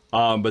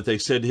 But they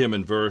said to him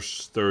in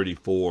verse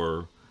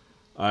 34,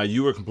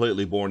 "You were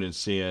completely born in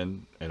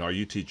sin, and are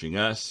you teaching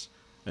us?"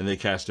 And they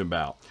cast him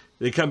out.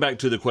 They come back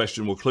to the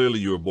question, well, clearly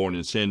you were born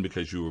in sin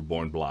because you were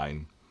born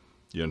blind.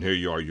 And here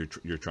you are,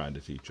 you're trying to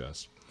teach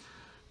us.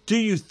 Do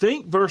you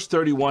think verse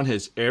 31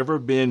 has ever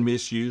been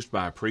misused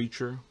by a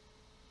preacher?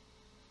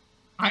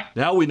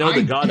 Now we know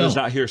that God does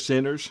not hear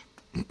sinners.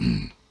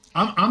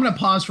 I'm going to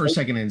pause for a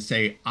second and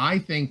say I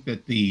think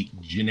that the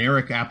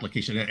generic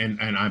application,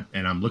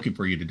 and I'm looking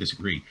for you to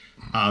disagree.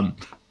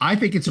 I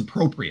think it's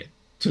appropriate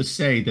to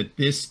say that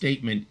this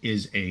statement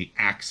is a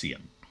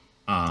axiom.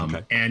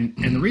 Okay. And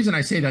the reason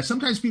I say that,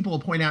 sometimes people will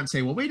point out and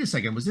say, well, wait a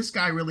second, was this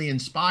guy really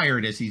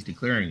inspired as he's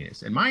declaring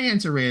this? And my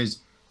answer is,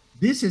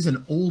 this is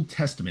an Old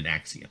Testament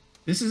axiom.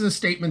 This is a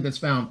statement that's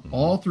found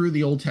all through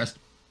the Old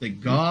Testament,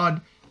 that God,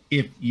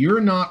 if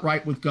you're not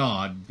right with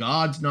God,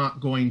 God's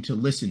not going to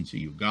listen to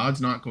you.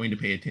 God's not going to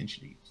pay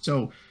attention to you.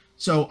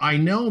 So I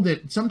know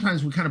that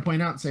sometimes we kind of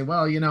point out and say,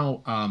 well,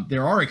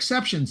 there are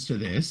exceptions to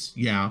this.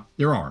 Yeah,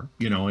 there are,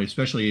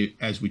 especially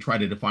as we try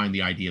to define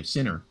the idea of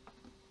sinner.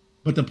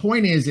 But the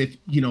point is, if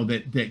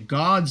that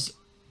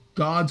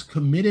God's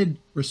committed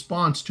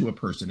response to a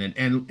person,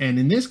 and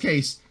in this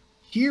case,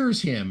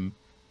 hears him,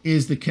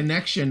 is the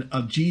connection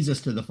of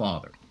Jesus to the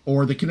Father,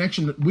 or the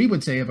connection that we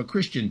would say of a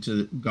Christian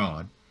to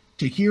God.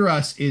 To hear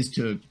us is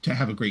to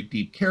have a great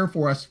deep care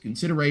for us,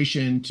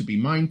 consideration, to be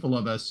mindful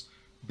of us.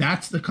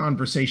 That's the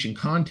conversation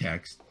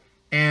context.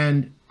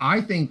 And I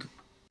think,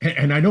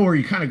 and I know where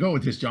you kind of go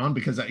with this, John,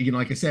 because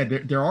like I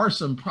said, there are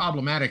some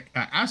problematic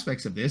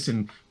aspects of this,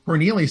 and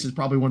Cornelius is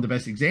probably one of the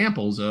best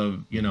examples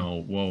of,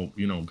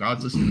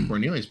 God's listening to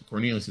Cornelius, but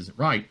Cornelius isn't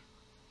right.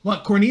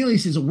 But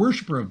Cornelius is a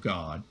worshiper of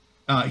God.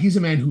 He's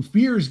a man who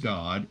fears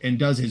God and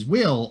does his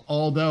will,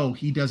 although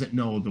he doesn't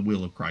know the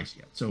will of Christ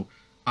yet. So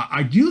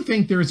I do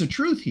think there is a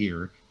truth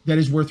here that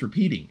is worth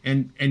repeating.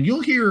 And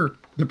you'll hear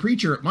the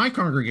preacher at my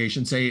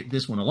congregation say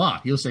this one a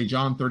lot. He'll say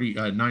John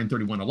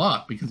 9:31 a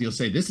lot, because he'll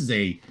say this is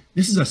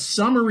a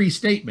summary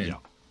statement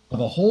of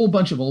a whole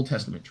bunch of Old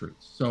Testament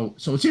truths. So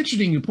it's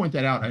interesting you point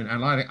that out, and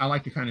I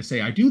like to kind of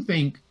say I do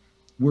think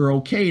we're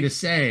okay to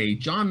say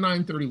John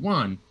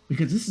 9:31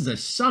 because this is a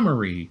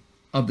summary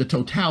of the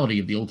totality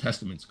of the Old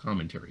Testament's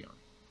commentary on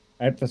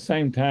it. At the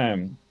same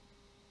time,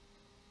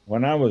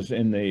 when I was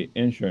in the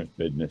insurance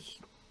business,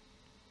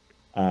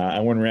 I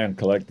went around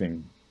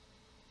collecting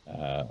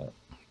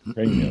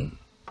premium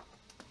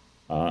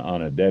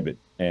on a debit,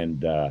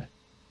 and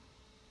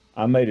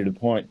I made it a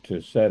point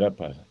to set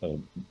up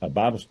a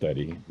Bible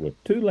study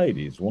with two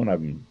ladies. One of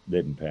them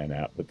didn't pan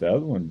out, but the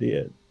other one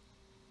did.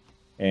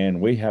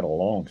 And we had a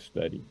long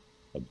study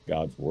of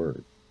God's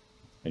Word.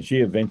 And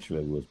she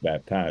eventually was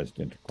baptized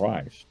into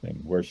Christ.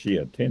 And where she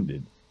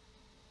attended,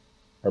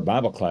 her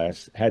Bible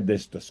class had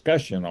this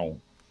discussion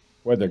on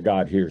whether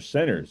God hears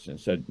sinners, and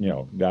said,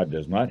 God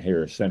does not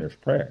hear a sinner's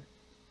prayer.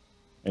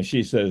 And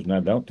she says,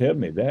 now don't tell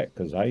me that,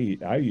 because I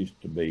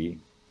used to be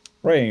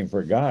praying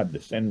for God to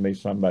send me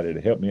somebody to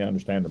help me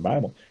understand the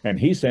Bible, and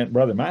he sent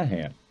Brother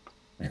Mahan.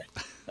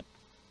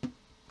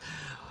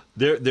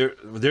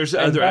 There's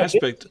another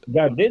aspect.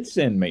 God did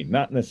send me,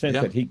 not in the sense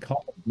that he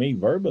called me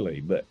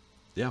verbally, but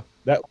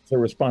that was a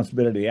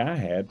responsibility I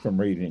had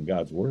from reading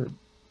God's Word.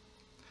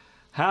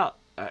 How,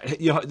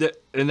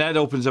 and that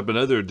opens up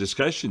another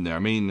discussion there. I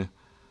mean,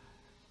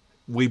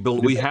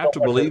 we have to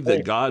believe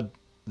that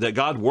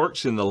God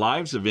works in the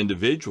lives of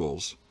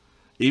individuals,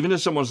 even if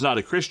someone's not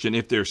a Christian,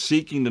 if they're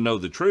seeking to know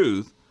the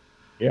truth.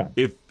 Yeah.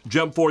 If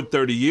jump forward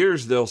 30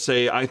 years, they'll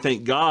say, I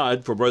thank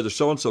God for Brother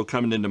So-and-so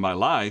coming into my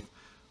life.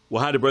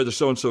 Well, how did Brother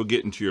So-and-so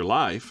get into your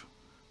life?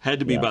 Had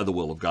to be by the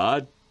will of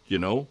God,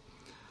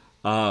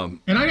 And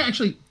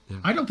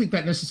I don't think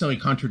that necessarily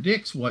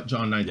contradicts what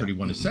John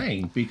 9:31 is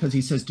saying, because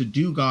he says to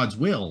do God's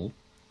will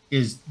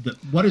is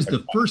what is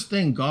the first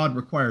thing God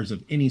requires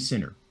of any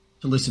sinner?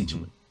 To listen to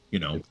him.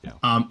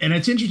 And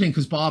it's interesting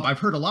because, Bob, I've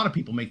heard a lot of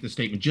people make this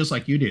statement just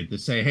like you did, that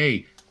say,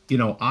 hey,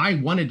 I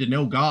wanted to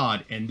know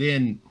God, and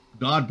then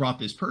God brought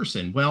this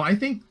person. Well, I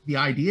think the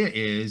idea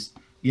is,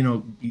 you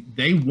know,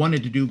 they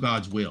wanted to do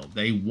God's will.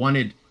 They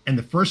wanted, and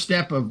the first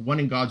step of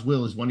wanting God's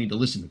will is wanting to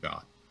listen to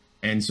God.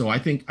 And so I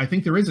think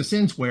there is a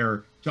sense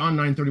where John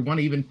 9:31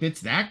 even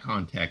fits that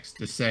context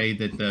to say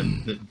that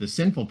the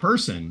sinful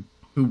person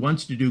who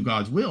wants to do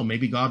God's will,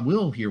 maybe God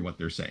will hear what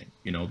they're saying,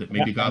 you know, that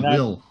maybe God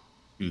will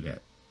do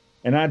that.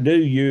 And I do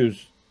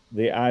use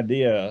the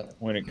idea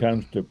when it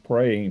comes to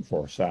praying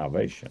for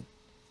salvation,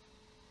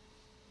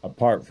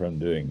 apart from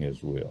doing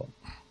his will.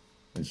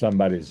 And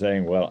somebody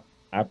saying, well,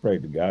 I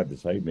prayed to God to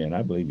save me, and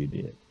I believe he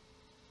did.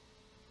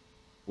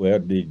 Well,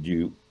 did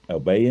you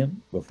obey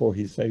him before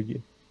he saved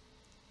you?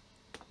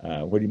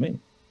 What do you mean?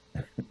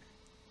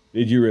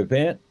 Did you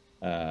repent?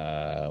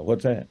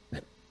 What's that?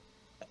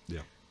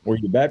 Yeah. Were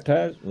you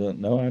baptized? Well,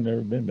 no, I've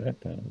never been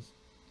baptized.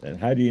 And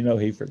how do you know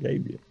he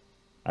forgave you?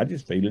 I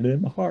just feel it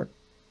in my heart.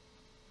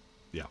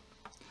 Yeah.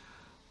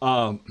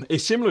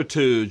 It's similar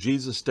to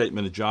Jesus'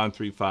 statement in John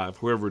 3:5,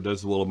 whoever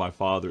does the will of my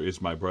Father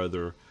is my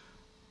brother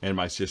and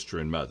my sister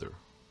and mother.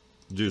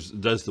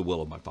 Does the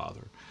will of my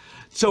Father.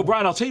 So,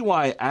 Brian, I'll tell you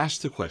why I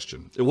asked the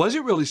question. It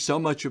wasn't really so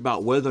much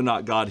about whether or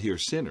not God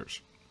hears sinners,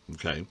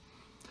 okay?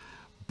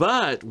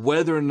 But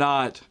whether or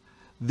not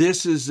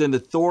this is an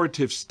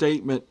authoritative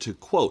statement to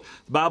quote.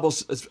 The Bible,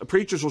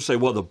 preachers will say,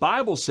 well, the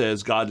Bible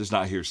says God does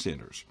not hear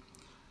sinners.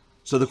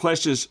 So the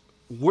question is,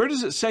 where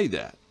does it say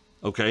that?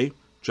 Okay,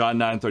 John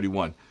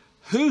 9:31.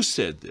 Who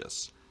said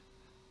this?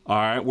 All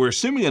right, we're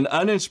assuming an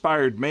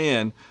uninspired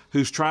man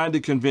who's trying to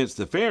convince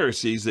the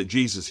Pharisees that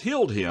Jesus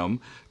healed him,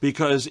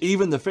 because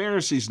even the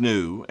Pharisees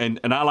knew, and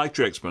I liked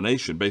your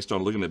explanation based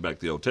on looking at back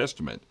the Old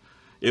Testament.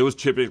 It was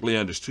typically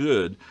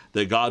understood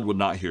that God would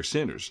not hear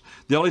sinners.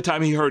 The only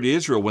time he heard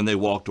Israel when they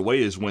walked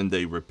away is when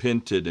they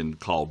repented and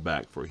called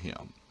back for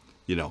him.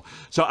 You know,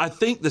 so I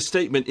think the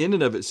statement in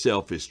and of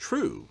itself is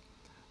true,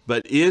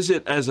 but is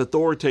it as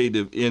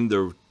authoritative in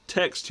the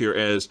text here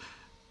as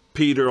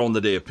Peter on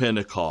the day of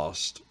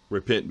Pentecost,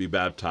 repent and be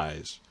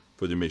baptized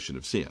for the remission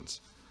of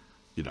sins?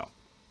 You know,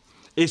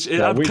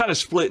 I'm kind of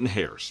splitting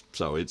hairs.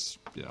 So it's,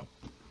 you know.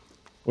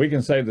 We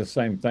can say the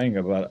same thing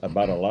about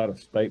a lot of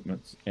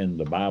statements in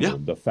the Bible. Yeah.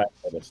 The fact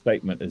that a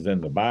statement is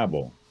in the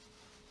Bible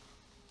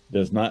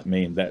does not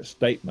mean that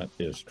statement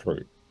is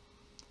true.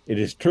 It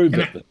is true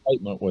that the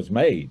statement was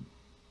made,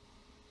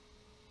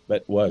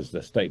 but was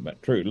the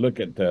statement true? Look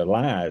at the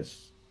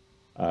lies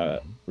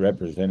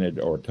represented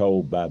or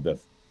told by the,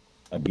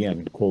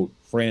 again, quote,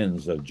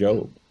 friends of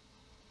Job.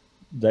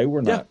 They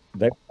were not,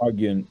 they were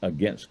arguing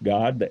against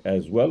God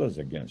as well as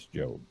against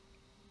Job.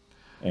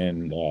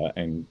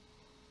 And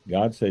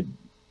God said,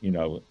 you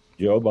know,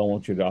 Job, I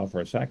want you to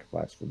offer a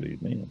sacrifice for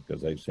these men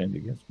because they've sinned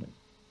against me.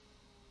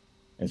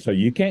 And so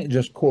you can't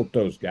just quote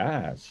those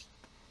guys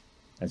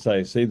and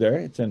say, see there,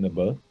 it's in the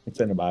book,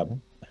 it's in the Bible.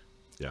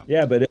 Yeah.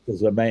 Yeah, but it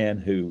was a man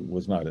who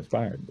was not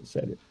inspired that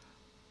said it.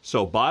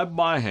 So Bob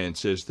Byhan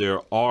says there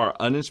are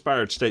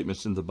uninspired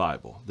statements in the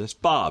Bible. That's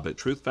Bob at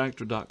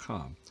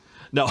truthfactor.com.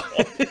 No,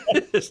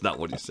 it's not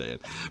what he's saying.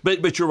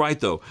 But you're right,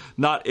 though.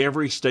 Not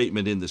every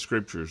statement in the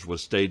scriptures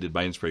was stated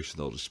by inspiration of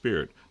the Holy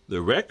Spirit. The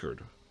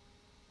record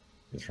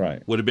That's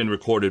right. would have been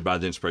recorded by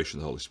the inspiration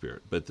of the Holy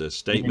Spirit. But the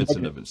statements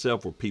in of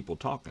itself were people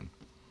talking.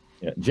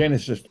 Yeah,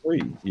 Genesis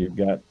 3, you've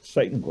got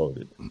Satan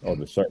quoted, or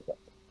the serpent.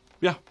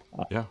 Yeah,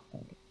 yeah.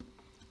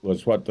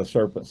 Was what the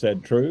serpent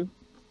said true?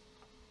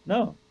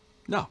 No.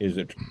 No. Is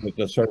it true that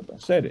the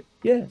serpent said it?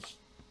 Yes.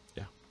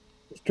 Yeah.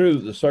 It's true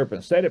that the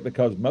serpent said it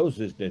because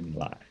Moses didn't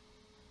lie.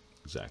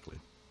 Exactly.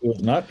 It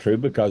was not true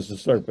because the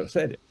serpent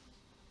said it.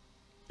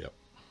 Yep.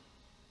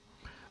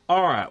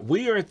 All right.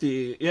 We are at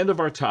the end of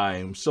our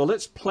time. So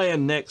let's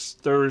plan next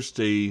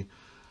Thursday.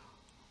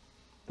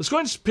 Let's go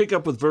ahead and pick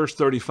up with verse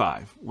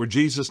 35, where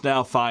Jesus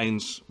now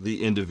finds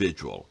the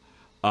individual,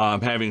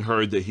 having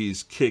heard that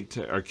he's kicked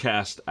or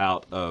cast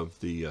out of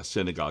the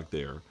synagogue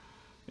there.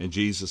 And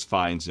Jesus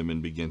finds him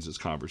and begins his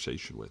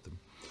conversation with him.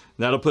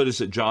 And that'll put us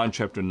at John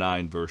chapter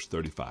 9, verse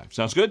 35.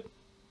 Sounds good?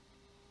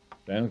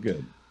 Sounds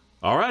good.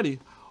 All righty.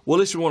 Well,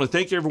 listen, we want to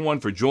thank everyone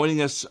for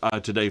joining us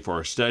today for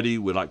our study.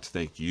 We'd like to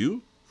thank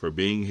you for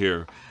being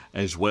here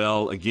as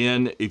well.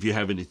 Again, if you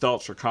have any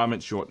thoughts or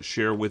comments you want to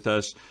share with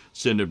us,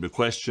 send them to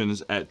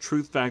questions at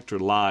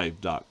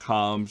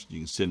truthfactorlive.com. You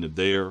can send them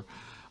there.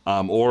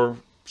 Or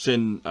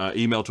send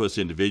email to us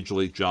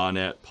individually, John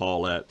at,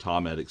 Paul at,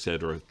 Tom at,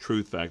 etc.,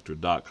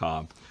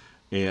 truthfactor.com.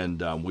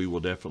 And we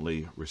will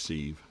definitely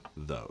receive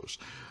those.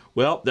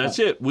 Well, that's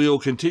it. We'll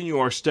continue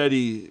our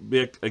study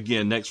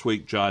again next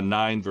week, John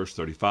 9, verse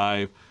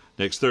 35,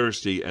 next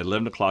Thursday at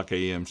 11 o'clock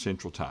a.m.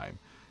 Central Time.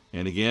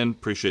 And again,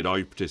 appreciate all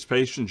your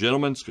participation.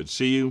 Gentlemen, it's good to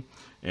see you.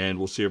 And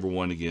we'll see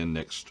everyone again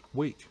next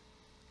week.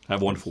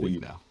 Have a wonderful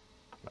week now.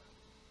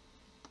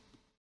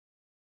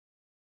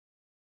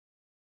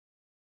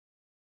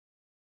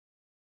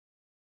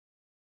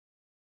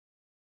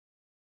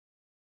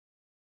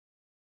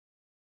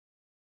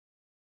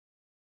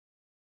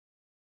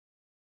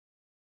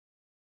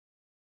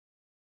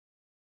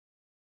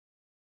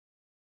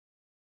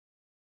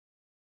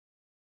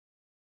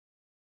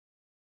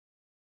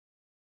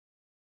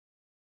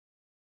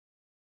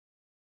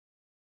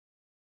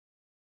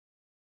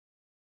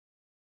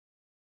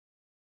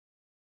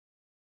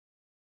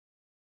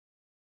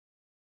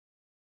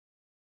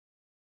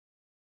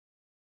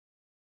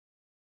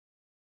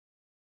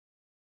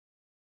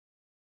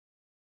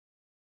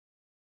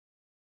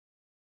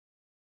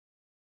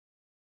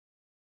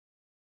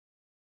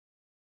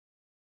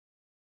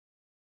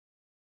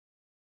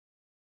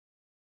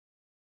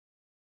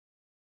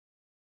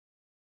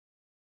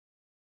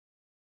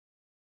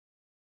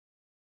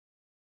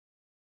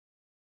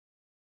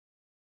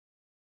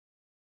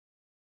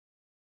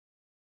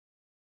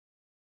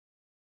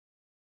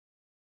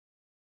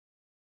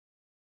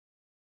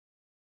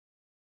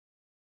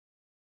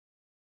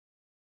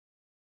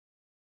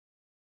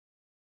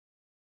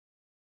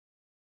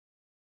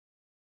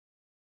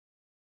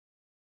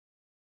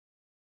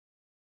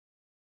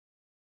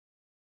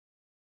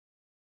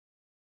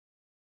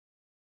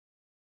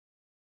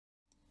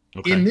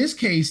 In this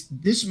case,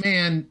 this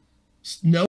man knows